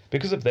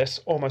 Because of this,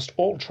 almost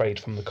all trade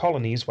from the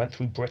colonies went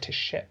through British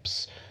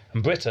ships,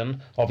 and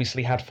Britain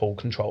obviously had full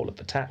control of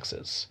the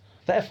taxes.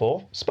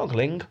 Therefore,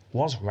 smuggling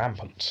was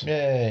rampant.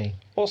 Yay.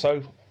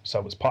 Also,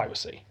 so was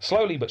piracy.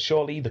 Slowly but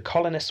surely, the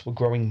colonists were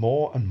growing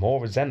more and more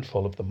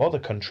resentful of the mother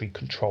country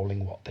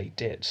controlling what they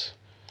did.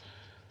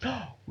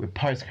 We're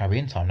Pirates of the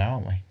Caribbean time now,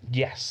 aren't we?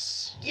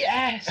 Yes.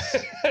 Yes!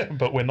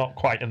 But we're not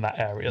quite in that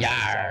area.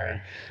 Yarr.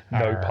 Sorry.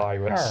 No Arr.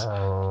 pirates.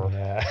 Arr.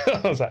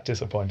 Yeah. Was that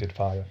disappointed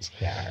pirates?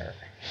 Yeah.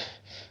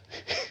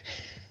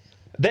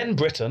 Then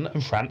Britain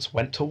and France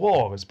went to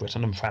war, as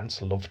Britain and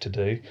France love to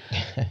do.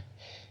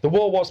 The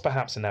war was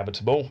perhaps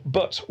inevitable,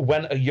 but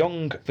when a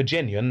young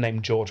Virginian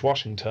named George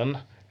Washington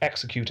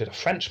executed a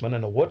Frenchman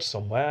in a wood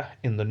somewhere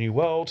in the New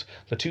World,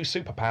 the two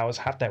superpowers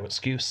had their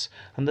excuse,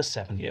 and the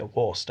 7-Year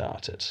War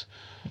started.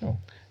 Oh.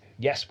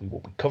 Yes, we will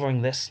be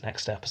covering this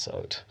next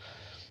episode.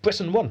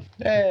 Britain won.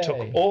 Yay.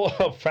 Took all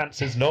of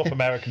France's North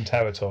American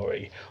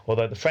territory,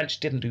 although the French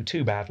didn't do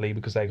too badly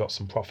because they got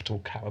some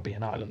profitable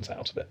Caribbean islands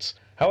out of it.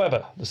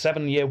 However, the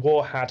 7-Year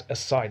War had a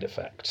side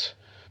effect.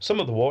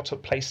 Some of the war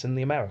took place in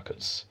the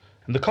Americas,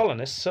 and the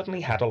colonists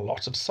suddenly had a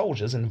lot of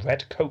soldiers in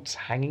red coats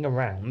hanging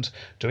around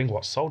doing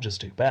what soldiers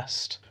do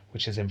best,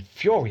 which is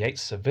infuriate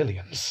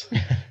civilians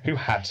who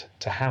had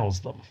to house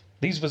them.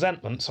 These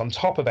resentments, on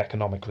top of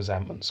economic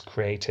resentments,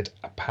 created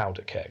a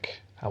powder keg.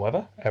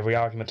 However, every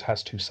argument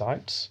has two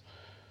sides.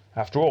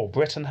 After all,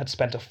 Britain had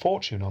spent a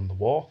fortune on the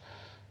war.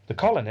 The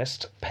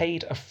colonists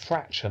paid a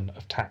fraction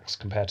of tax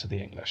compared to the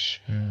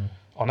English.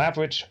 On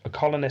average, a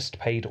colonist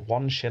paid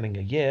 1 shilling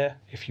a year.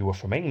 If you were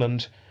from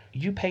England,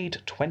 you paid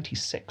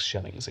 26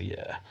 shillings a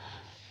year.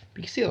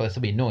 But you see all this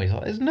will be noise.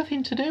 Like, there's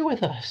nothing to do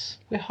with us.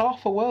 We're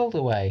half a world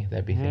away,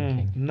 they'd be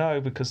thinking.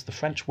 No, because the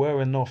French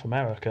were in North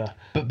America.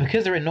 But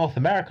because they're in North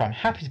America, I'm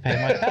happy to pay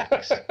my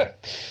tax.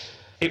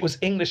 It was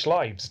English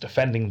lives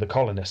defending the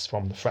colonists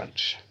from the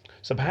French.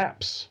 So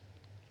perhaps,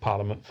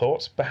 Parliament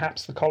thought,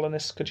 perhaps the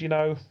colonists could,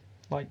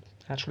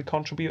 actually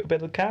contribute a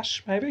bit of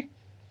cash, maybe?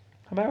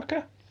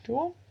 America? Go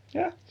on.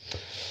 Yeah.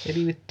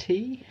 Maybe with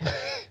tea?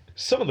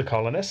 Some of the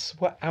colonists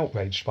were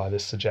outraged by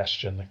this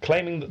suggestion,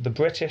 claiming that the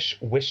British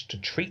wished to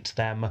treat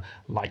them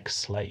like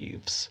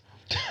slaves.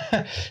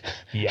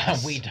 Yes.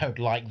 And we don't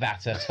like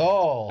that at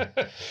all.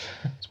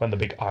 It's when the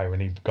big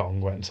irony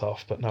gong went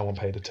off, but no one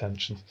paid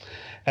attention.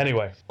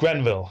 Anyway,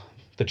 Grenville,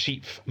 the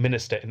chief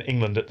minister in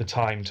England at the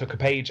time, took a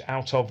page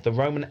out of the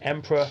Roman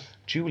Emperor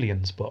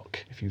Julian's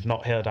book. If you've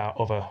not heard our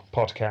other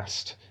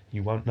podcast,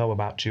 you won't know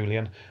about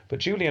Julian. But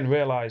Julian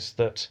realised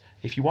that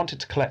if you wanted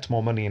to collect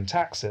more money in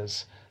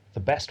taxes, the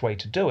best way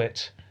to do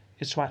it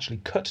is to actually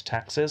cut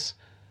taxes,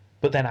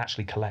 but then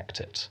actually collect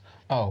it.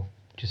 Oh,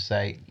 just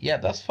say, yeah,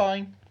 that's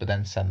fine, but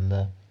then send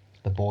the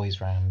the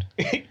boys' round.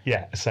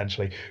 Yeah,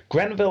 essentially.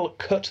 Grenville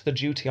cut the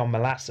duty on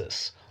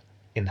molasses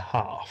in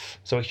half,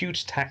 so a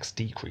huge tax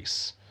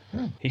decrease.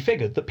 He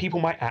figured that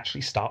people might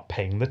actually start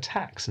paying the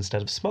tax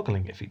instead of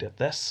smuggling if he did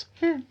this.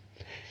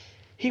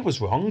 He was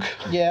wrong.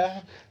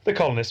 Yeah. The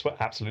colonists were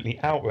absolutely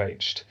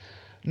outraged.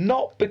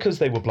 Not because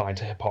they were blind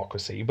to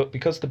hypocrisy, but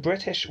because the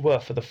British were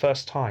for the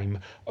first time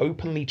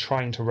openly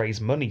trying to raise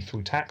money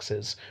through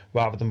taxes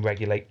rather than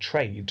regulate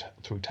trade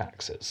through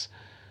taxes.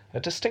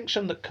 A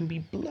distinction that can be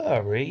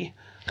blurry,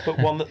 but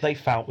one that they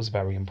felt was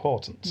very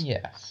important.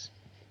 Yes.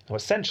 Now,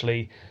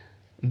 essentially,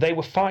 they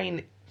were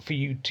fine for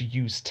you to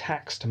use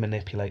tax to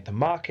manipulate the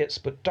markets,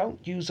 but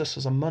don't use us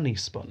as a money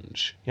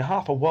sponge. You're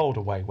half a world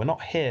away. We're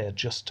not here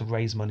just to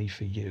raise money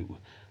for you.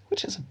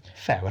 Which is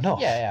fair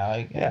enough.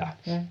 Yeah.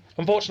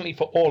 Unfortunately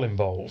for all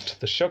involved,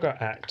 the Sugar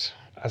Act,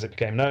 as it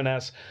became known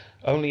as,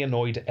 only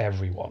annoyed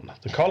everyone.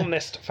 The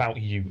colonists felt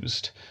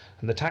used,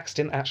 and the tax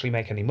didn't actually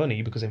make any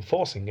money because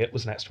enforcing it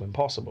was next to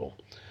impossible.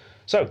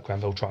 So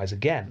Grenville tries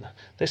again.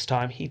 This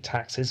time he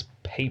taxes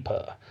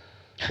paper.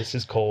 This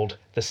is called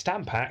the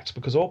Stamp Act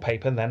because all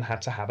paper then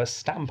had to have a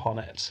stamp on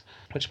it,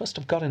 which must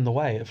have got in the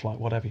way of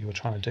whatever you were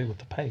trying to do with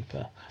the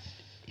paper.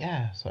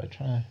 Yeah, so I'm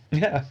trying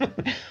Yeah.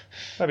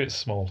 Maybe it's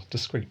small,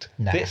 discreet.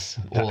 to... This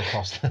all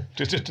across the...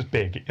 just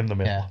big in the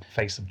middle. Yeah.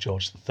 Face of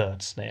George III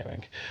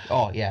sneering.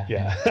 Oh, yeah.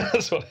 Yeah,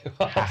 that's what it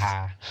was.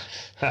 Haha.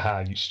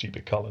 Haha, you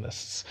stupid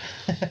colonists.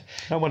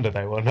 No wonder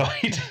they were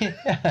annoyed.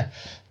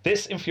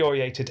 This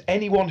infuriated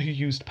anyone who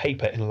used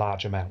paper in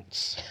large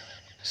amounts,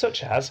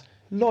 such as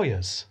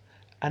lawyers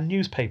and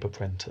newspaper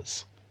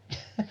printers.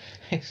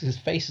 His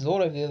face is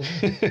all over the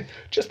other...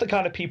 Just the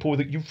kind of people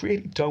that you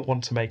really don't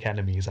want to make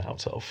enemies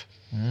out of.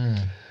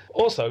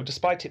 Also,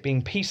 despite it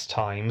being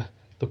peacetime,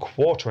 the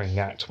Quartering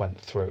Act went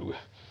through.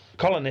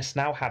 Colonists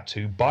now had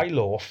to, by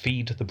law,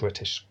 feed the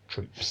British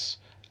troops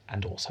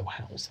and also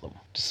house them,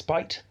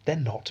 despite there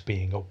not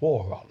being a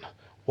war on.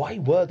 Why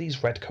were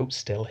these redcoats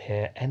still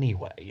here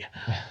anyway?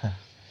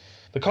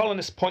 The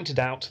colonists pointed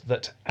out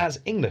that as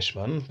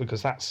Englishmen,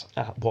 because that's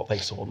what they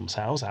saw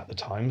themselves at the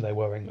time, they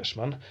were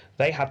Englishmen,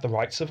 they had the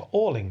rights of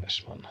all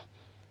Englishmen.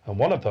 And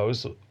one of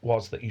those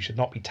was that you should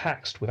not be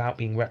taxed without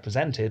being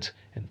represented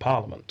in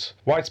Parliament.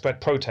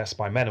 Widespread protests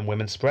by men and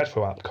women spread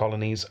throughout the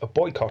colonies. A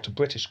boycott of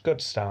British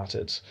goods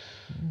started.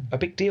 A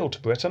big deal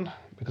to Britain,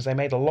 because they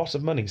made a lot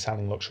of money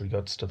selling luxury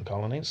goods to the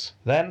colonies.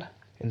 Then,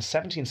 in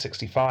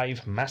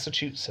 1765,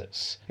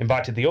 Massachusetts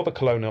invited the other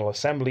colonial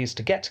assemblies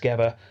to get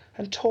together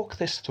and talk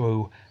this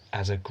through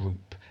as a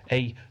group.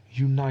 A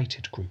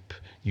united group,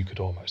 you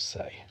could almost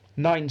say.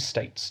 9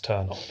 states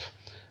turn up.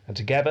 And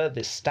together,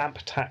 this Stamp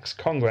Tax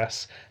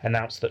Congress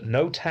announced that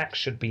no tax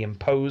should be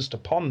imposed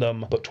upon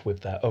them but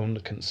with their own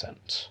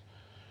consent.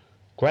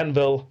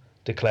 Grenville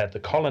declared the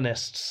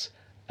colonists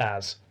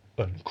as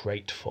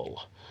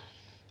ungrateful.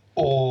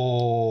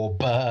 Oh,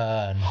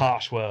 burn.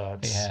 Harsh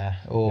words. Yeah.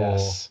 Oh.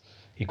 Yes.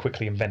 He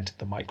quickly invented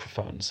the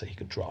microphone so he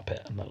could drop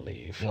it and then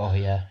leave. Oh,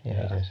 yeah.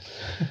 Yeah, he did.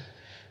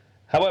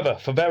 However,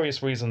 for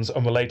various reasons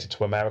unrelated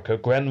to America,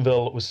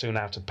 Grenville was soon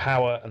out of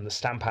power and the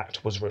Stamp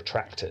Act was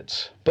retracted.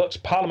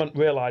 But Parliament,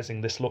 realising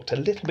this looked a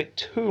little bit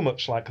too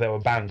much like they were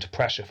bound to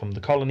pressure from the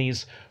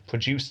colonies,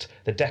 produced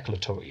the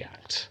Declaratory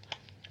Act,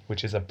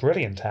 which is a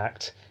brilliant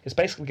act. It's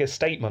basically a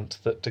statement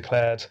that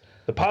declared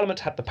the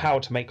Parliament had the power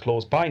to make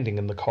laws binding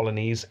in the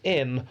colonies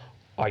in,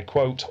 I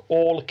quote,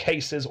 all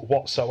cases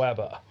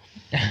whatsoever.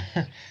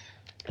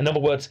 In other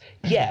words,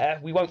 yeah,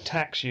 we won't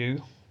tax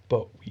you,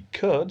 but we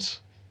could.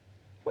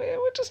 We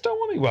just don't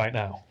want to right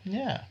now.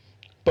 Yeah.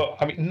 But,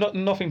 I mean,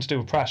 nothing to do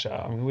with pressure.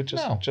 I mean, we're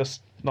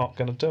just not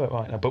going to do it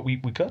right now. But we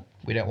could.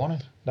 We don't want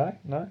to.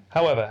 No.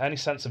 However, any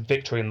sense of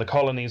victory in the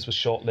colonies was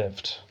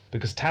short-lived,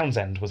 because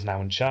Townshend was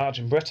now in charge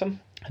in Britain,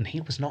 and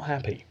he was not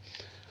happy.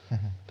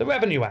 The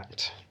Revenue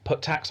Act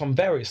put tax on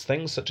various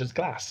things such as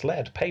glass,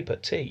 lead, paper,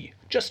 tea,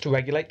 just to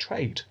regulate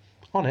trade.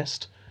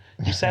 Honest,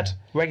 you said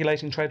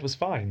regulating trade was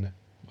fine.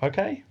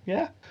 Okay,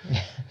 yeah?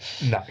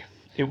 No,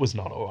 it was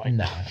not all right.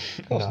 No,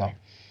 of course not.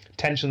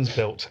 Tensions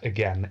built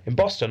again. In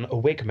Boston, a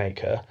wig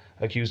maker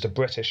accused a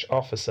British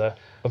officer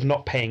of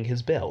not paying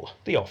his bill.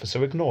 The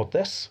officer ignored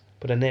this,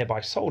 but a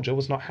nearby soldier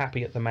was not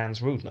happy at the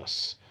man's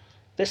rudeness.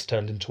 This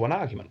turned into an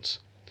argument,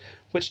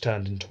 which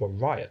turned into a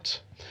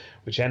riot,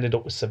 which ended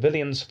up with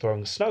civilians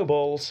throwing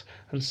snowballs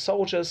and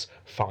soldiers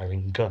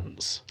firing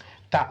guns.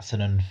 That's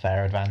an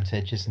unfair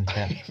advantage, isn't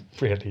it?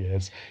 It really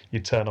is.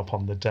 You turn up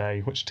on the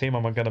day. Which team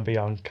am I going to be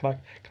on? Can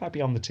I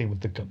be on the team with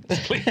the guns,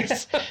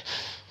 please?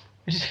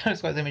 I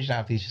just got the image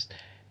now of these just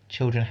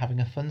children having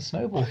a fun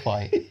snowball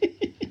fight.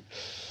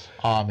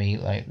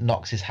 Army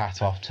knocks his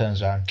hat off,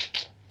 turns around.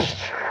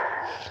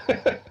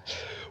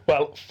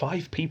 Well,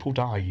 5 people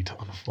died,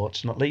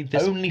 unfortunately.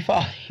 Only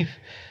 5?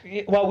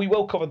 Well, we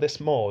will cover this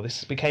more.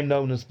 This became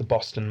known as the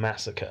Boston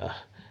Massacre,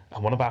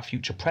 and one of our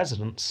future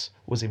presidents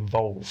was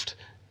involved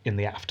in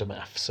the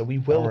aftermath, so we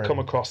will come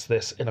across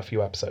this in a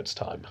few episodes'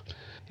 time.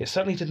 It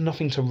certainly did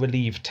nothing to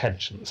relieve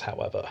tensions,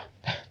 however.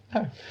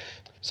 No.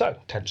 So,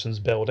 tensions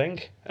building.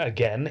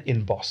 Again,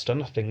 in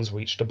Boston, things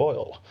reached a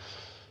boil.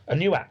 A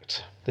new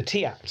act, the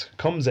Tea Act,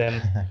 comes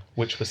in,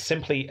 which was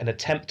simply an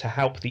attempt to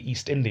help the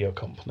East India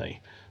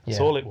Company. That's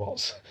Yeah. all it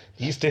was.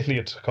 The East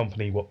India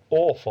Company were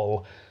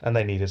awful, and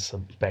they needed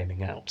some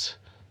bailing out.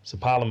 So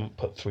Parliament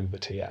put through the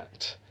Tea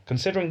Act.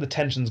 Considering the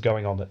tensions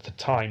going on at the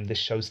time, this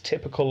shows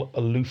typical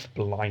aloof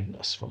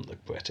blindness from the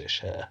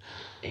British here.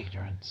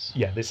 Ignorance.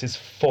 Yeah, this is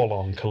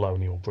full-on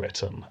colonial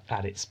Britain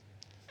at its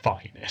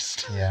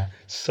finest. Yeah.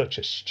 Such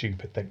a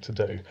stupid thing to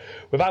do.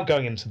 Without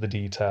going into the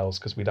details,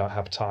 because we don't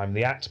have time,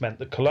 the act meant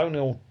that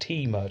colonial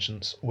tea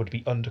merchants would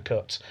be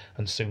undercut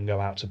and soon go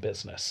out of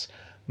business,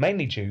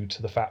 mainly due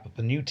to the fact that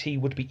the new tea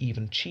would be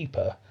even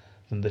cheaper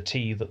than the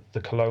tea that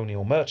the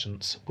colonial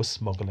merchants were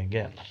smuggling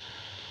in.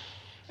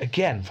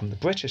 Again, from the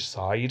British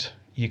side,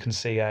 you can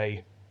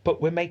see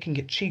but we're making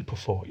it cheaper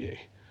for you.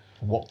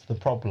 What's the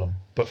problem?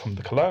 But from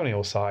the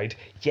colonial side,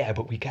 yeah,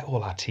 but we get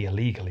all our tea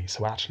illegally,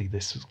 so actually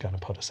this is going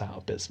to put us out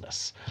of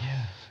business.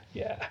 Yeah.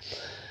 Yeah.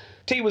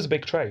 Tea was a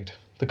big trade.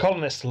 The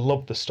colonists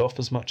loved the stuff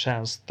as much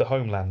as the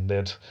homeland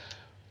did.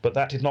 But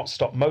that did not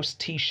stop most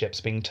tea ships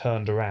being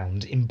turned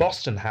around. In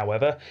Boston,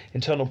 however,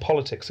 internal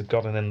politics had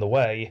gotten in the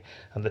way,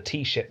 and the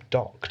tea ship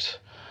docked.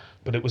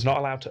 But it was not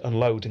allowed to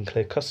unload and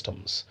clear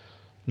customs.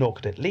 Nor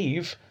could it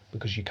leave,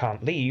 because you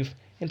can't leave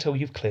until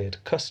you've cleared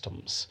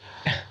customs.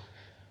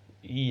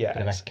 Yeah.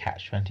 Bit of a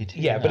catch-22.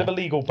 Yeah, a bit of a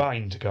legal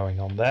bind going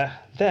on there.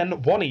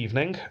 Then, one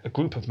evening, a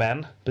group of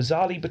men,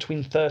 bizarrely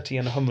between 30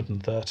 and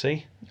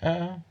 130,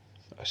 a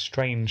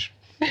strange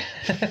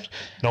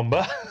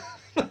number,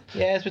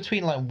 Yeah, it's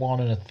between like 1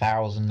 and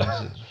 1,000.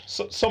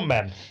 some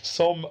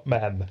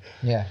men,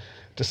 Yeah.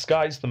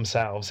 disguised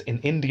themselves in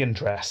Indian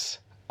dress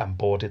and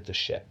boarded the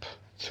ship,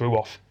 threw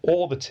off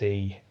all the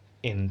tea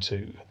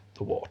into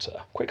the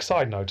water. Quick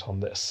side note on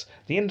this.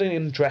 The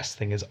Indian dress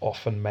thing is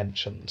often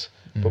mentioned,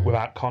 but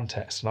without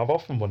context, and I've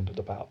often wondered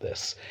about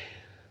this.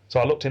 So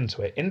I looked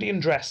into it. Indian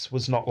dress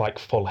was not like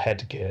full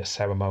headgear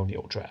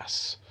ceremonial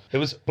dress. It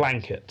was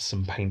blankets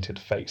and painted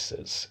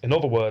faces. In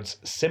other words,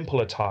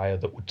 simple attire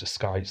that would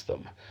disguise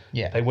them.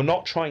 Yeah. They were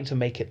not trying to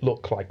make it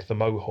look like the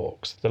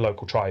Mohawks, the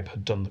local tribe,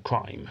 had done the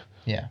crime.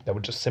 Yeah. They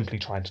were just simply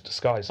trying to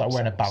disguise It's like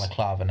wearing a themselves.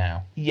 balaclava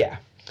now. Yeah.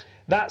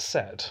 That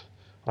said,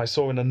 I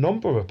saw in a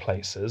number of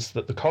places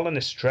that the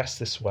colonists dressed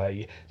this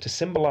way to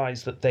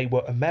symbolise that they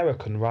were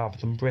American rather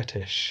than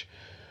British,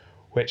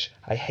 which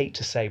I hate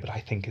to say, but I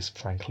think is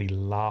frankly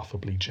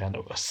laughably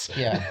generous.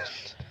 Yeah.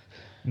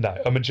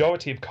 No, a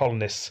majority of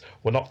colonists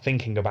were not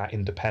thinking about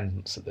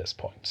independence at this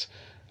point,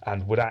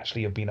 and would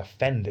actually have been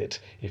offended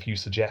if you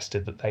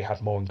suggested that they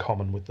had more in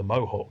common with the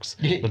Mohawks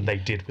than they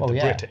did with Oh, the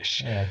yeah.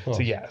 British. Yeah, of course.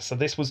 So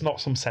this was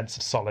not some sense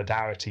of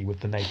solidarity with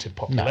the native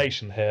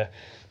population here.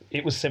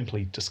 It was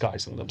simply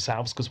disguising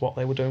themselves because what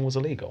they were doing was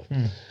illegal.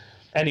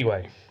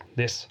 Anyway,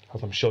 this,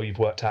 as I'm sure you've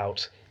worked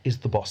out, is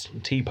the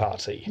Boston Tea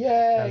Party.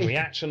 Yay! And the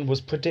reaction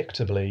was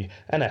predictably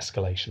an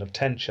escalation of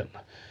tension.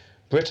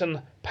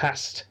 Britain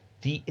passed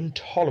the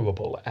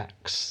Intolerable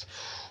Acts.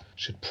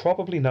 Should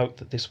probably note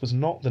that this was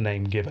not the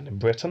name given in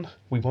Britain.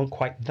 We weren't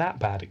quite that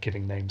bad at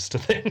giving names to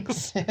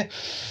things.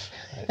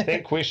 I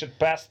think we should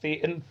pass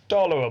the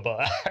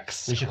Intolerable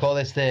Acts. We should call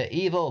this the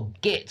Evil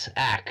Git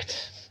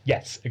Act.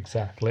 Yes,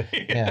 exactly.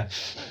 Yeah.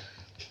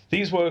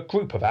 These were a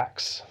group of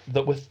acts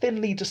that were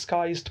thinly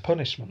disguised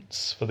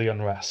punishments for the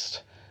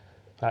unrest.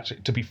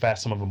 Actually, to be fair,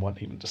 some of them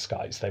weren't even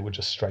disguised. They were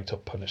just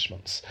straight-up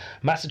punishments.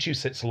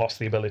 Massachusetts lost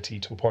the ability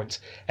to appoint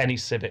any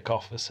civic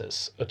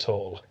officers at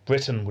all.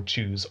 Britain would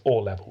choose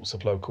all levels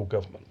of local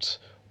government.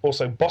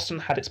 Also, Boston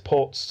had its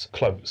ports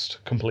closed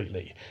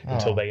completely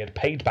until they had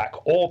paid back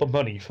all the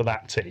money for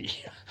that tea.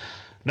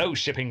 No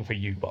shipping for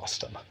you,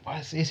 Boston. Well,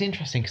 it's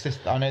interesting because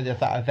I know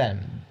that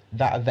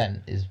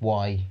event is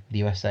why the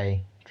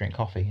USA drink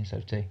coffee instead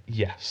of tea.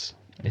 Yes.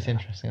 It's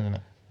interesting, isn't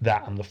it?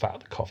 That and the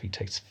fact that coffee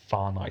tastes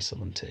far nicer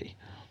than tea.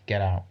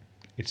 Get out.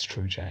 It's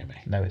true, Jamie.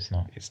 No, it's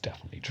not. It's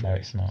definitely true. No,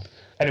 it's not.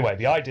 Anyway,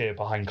 the idea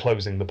behind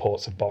closing the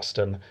ports of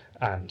Boston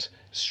and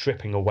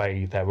stripping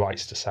away their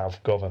rights to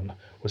self-govern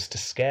was to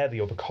scare the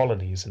other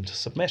colonies into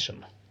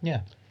submission.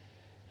 Yeah.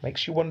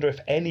 Makes you wonder if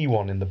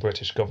anyone in the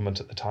British government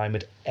at the time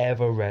had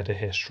ever read a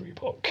history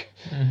book.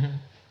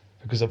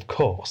 Because, of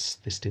course,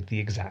 this did the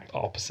exact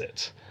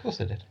opposite. Of course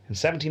it did. In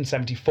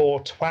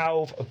 1774,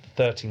 12 of the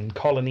 13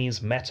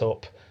 colonies met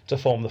up to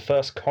form the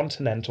First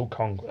Continental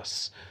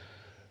Congress.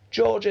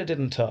 Georgia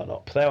didn't turn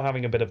up. They were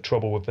having a bit of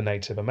trouble with the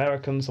Native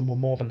Americans and were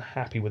more than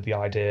happy with the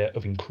idea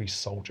of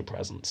increased soldier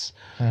presence.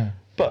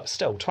 But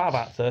still, 12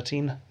 out of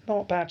 13,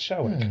 not bad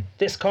showing.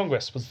 This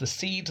Congress was the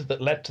seed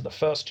that led to the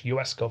first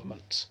US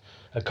government.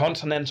 A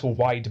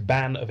continental-wide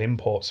ban of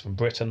imports from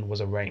Britain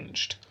was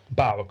arranged,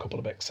 bar a couple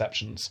of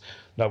exceptions.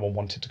 No one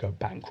wanted to go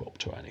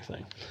bankrupt or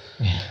anything.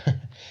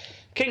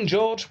 King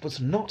George was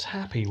not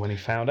happy when he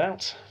found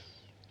out.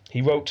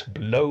 He wrote,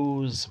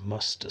 "Blows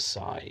must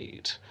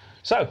decide."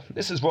 So,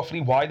 this is roughly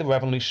why the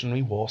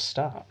Revolutionary War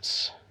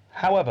starts.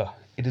 However,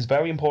 it is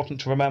very important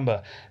to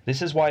remember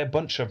this is why a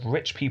bunch of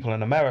rich people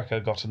in America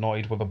got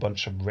annoyed with a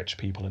bunch of rich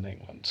people in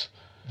England.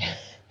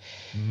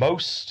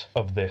 Most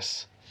of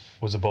this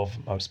was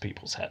above most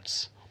people's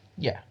heads.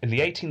 Yeah. In the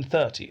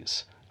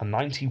 1830s, a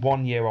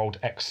 91-year-old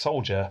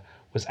ex-soldier,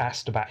 was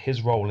asked about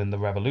his role in the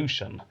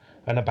revolution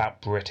and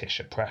about British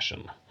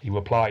oppression. He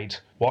replied,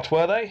 "What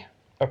were they?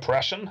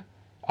 Oppression?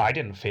 I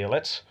didn't feel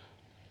it."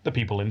 The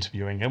people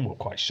interviewing him were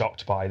quite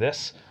shocked by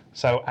this,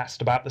 so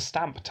asked about the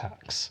stamp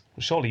tax.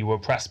 "Surely you were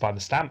oppressed by the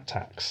stamp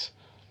tax?"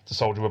 The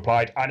soldier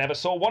replied, "I never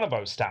saw one of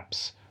those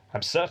stamps.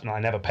 I'm certain I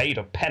never paid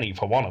a penny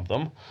for one of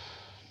them."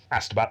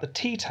 Asked about the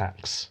tea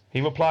tax.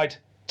 He replied,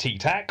 "Tea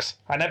tax?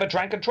 I never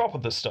drank a drop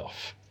of the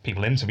stuff."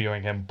 People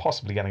interviewing him,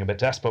 possibly getting a bit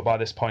desperate by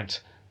this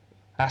point,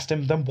 asked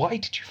him, "Then why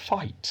did you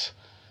fight?"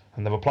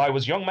 And the reply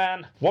was, "Young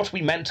man, what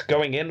we meant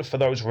going in for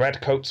those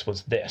redcoats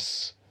was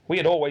this. We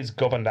had always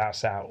governed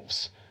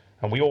ourselves,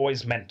 and we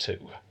always meant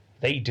to.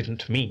 They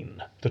didn't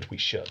mean that we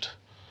should."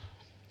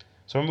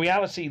 So in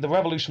reality, the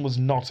revolution was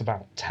not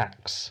about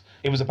tax.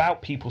 It was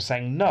about people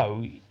saying,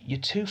 "No, you're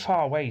too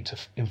far away to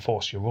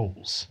enforce your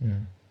rules.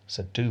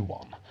 So do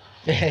one."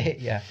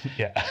 Yeah.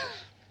 Yeah,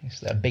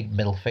 It's a big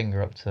middle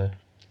finger up to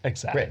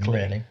exactly. Britain,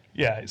 really.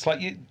 Yeah, it's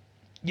like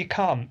you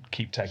can't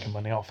keep taking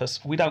money off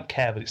us. We don't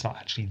care that it's not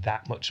actually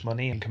that much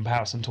money in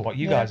comparison to what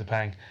you guys are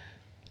paying.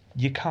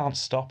 You can't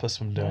stop us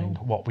from doing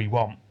what we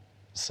want,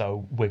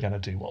 so we're going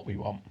to do what we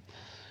want.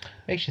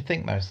 Makes you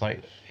think, though, it's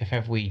like, if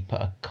ever we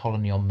put a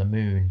colony on the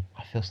moon,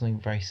 I feel something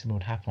very similar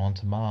would happen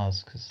onto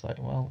Mars, because, like,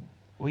 well,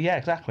 Well, yeah,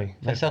 exactly.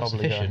 they're They'd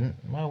probably go. self-sufficient.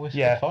 Well, we're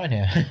still fine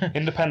here.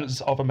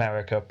 Independence of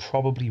America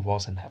probably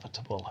was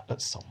inevitable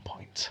at some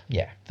point.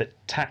 Yeah. That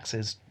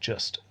taxes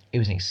just... It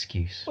was an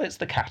excuse. Well, it's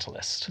the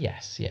catalyst.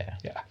 Yes, yeah.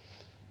 Yeah.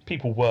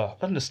 People were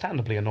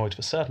understandably annoyed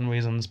for certain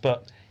reasons,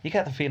 but you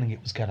get the feeling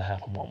it was going to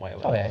happen one way or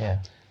another. Oh, yeah.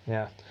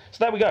 Yeah.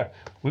 So there we go.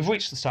 We've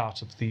reached the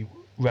start of the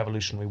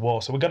Revolutionary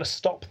War, so we're going to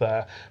stop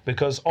there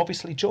because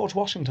obviously George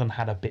Washington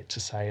had a bit to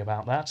say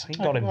about that. He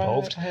got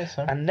involved. I hear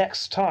so. And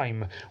next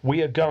time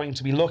we are going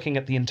to be looking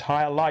at the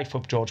entire life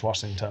of George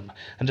Washington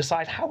and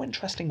decide how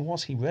interesting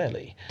was he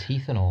really.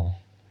 Teeth and all.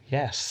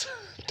 Yes,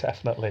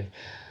 definitely.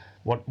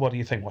 What do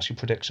you think? What's your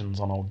predictions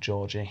on old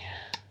Georgie?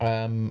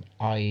 I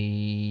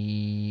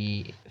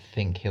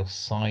think he'll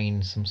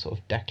sign some sort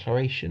of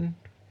declaration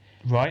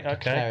Right, okay.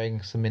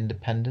 declaring some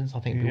independence. I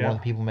think he'll be one of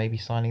the people maybe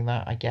signing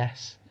that, I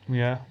guess.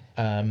 Yeah.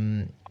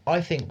 I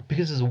think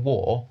because there's a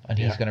war and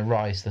he's going to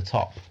rise to the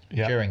top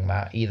during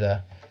that,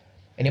 either,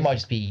 and it might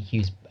just be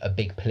he's a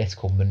big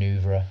political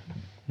manoeuvre.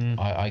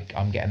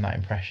 I'm getting that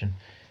impression.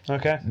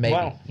 Okay. Maybe,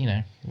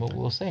 Well,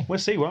 we'll see. we'll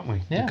see, won't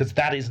we? Yeah. Because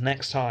that is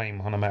next time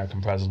on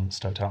American Presidents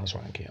Totalis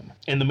Rankium.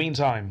 In the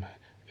meantime,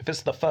 if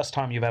it's the first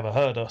time you've ever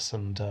heard us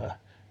and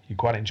you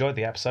quite enjoyed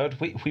the episode,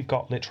 we've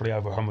got literally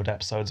over 100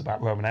 episodes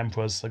about Roman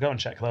emperors, so go and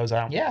check those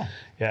out. Yeah.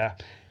 Yeah.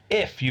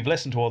 If you've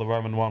listened to all the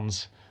Roman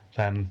ones,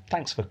 then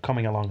thanks for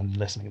coming along and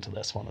listening to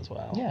this one as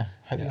well. Yeah,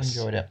 hope you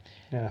enjoyed it.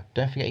 Yeah.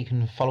 Don't forget you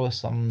can follow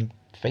us on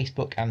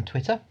Facebook and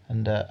Twitter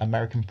under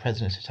American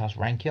Presidents Totalis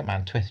Rankium,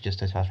 and Twitter just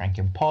Totalis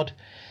Rankium Pod.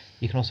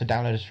 You can also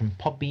download us from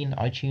Podbean,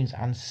 iTunes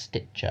and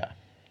Stitcher.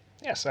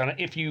 Yes, and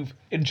if you've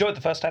enjoyed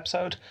the first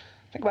episode,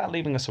 think about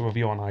leaving us a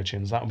review on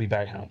iTunes. That would be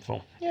very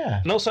helpful.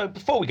 Yeah. And also,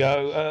 before we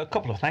go, a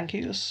couple of thank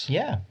yous.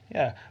 Yeah.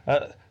 Yeah.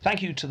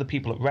 Thank you to the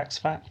people at Rex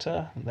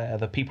Factor. They're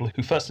the people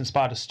who first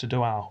inspired us to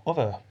do our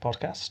other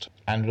podcast.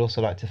 And we'd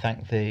also like to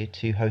thank the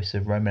two hosts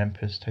of Roman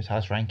Emperors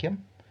Totalis Rankium.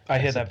 I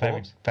hear they're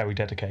very, support. very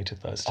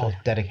dedicated, those two. Oh,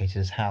 dedicated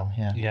as hell,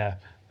 yeah. Yeah.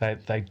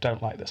 They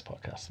don't like this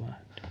podcast, though.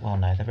 Well,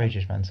 no, they're very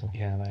judgmental.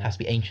 Yeah, they It has to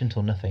be ancient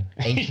or nothing.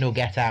 Ancient or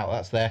get out,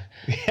 that's their...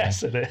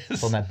 Yes, it is.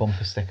 It's on their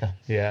bumper sticker.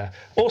 Yeah.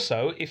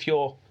 Also, if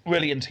you're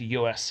really into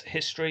US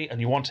history and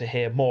you want to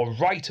hear more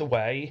right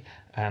away,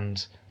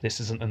 and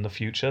this isn't in the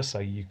future, so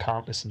you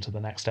can't listen to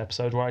the next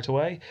episode right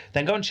away,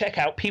 then go and check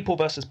out People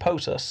vs.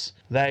 POTUS.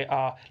 They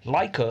are,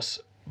 like us,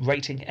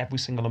 rating every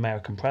single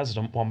American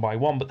president one by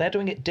one, but they're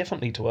doing it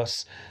differently to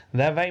us.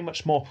 They're very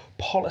much more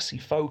policy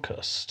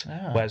focused,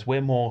 whereas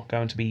we're more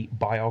going to be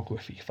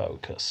biography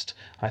focused.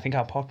 I think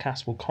our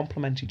podcasts will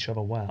complement each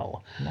other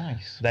well.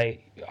 Nice. I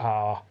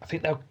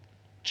think they're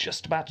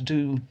just about to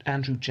do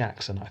Andrew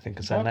Jackson, I think,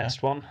 is their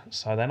next one,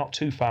 so they're not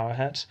too far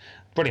ahead.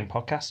 Brilliant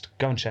podcast.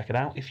 Go and check it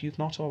out if you've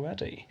not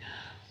already.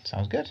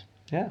 Sounds good.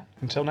 Yeah.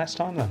 Until next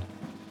time then.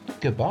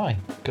 Goodbye.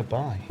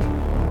 Goodbye.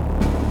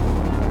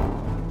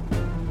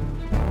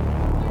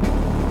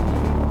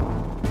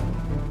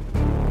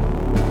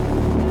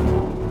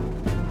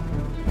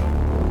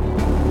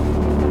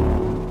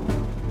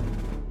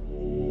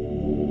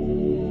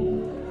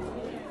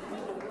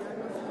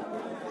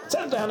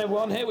 Down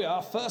everyone, here we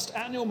are, first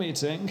annual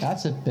meeting.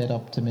 That's a bit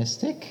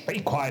optimistic.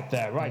 Be quiet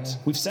there, right?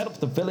 We've set up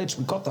the village,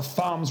 we've got the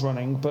farms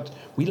running, but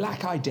we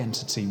lack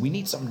identity. We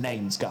need some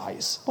names,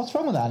 guys. What's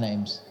wrong with our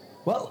names?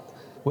 Well,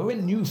 we're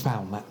in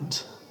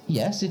Newfoundland.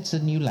 Yes, it's a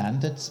new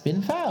land that's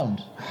been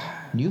found.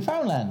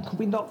 Newfoundland. Could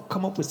we not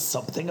come up with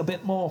something a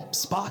bit more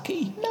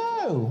sparky?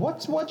 No, what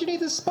do you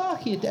need the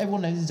sparky?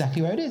 Everyone knows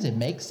exactly where it is. It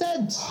makes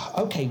sense.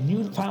 Okay,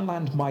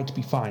 Newfoundland might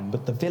be fine,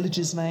 but the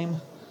village's name?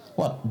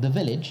 What, the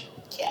village?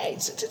 Yeah,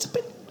 it's a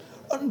bit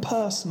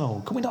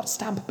unpersonal. Can we not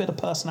stamp a bit of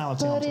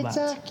personality But onto it's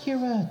that?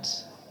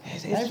 accurate.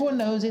 Everyone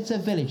knows it's a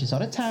village, it's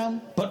not a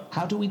town. But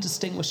how do we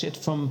distinguish it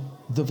from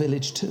the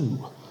village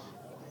 2?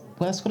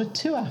 Well, it's got a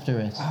 2 after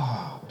it.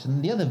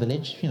 And the other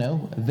village, a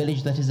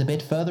village that is a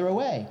bit further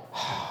away.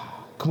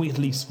 Can we at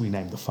least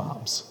rename the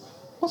farms?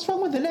 What's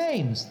wrong with the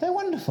names? They're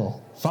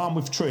wonderful. Farm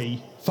with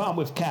tree, farm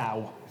with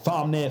cow,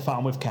 farm near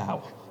farm with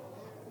cow.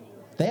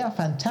 They are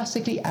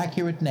fantastically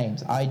accurate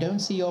names. I don't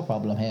see your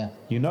problem here.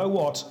 You know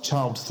what,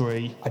 Child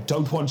 3? I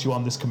don't want you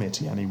on this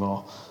committee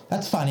anymore.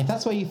 That's fine. If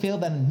that's what you feel,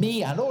 then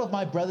me and all of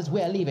my brothers,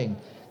 we're leaving.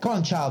 Come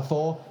on, Child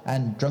 4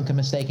 and Drunken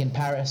Mistake in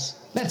Paris.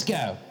 Let's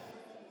go.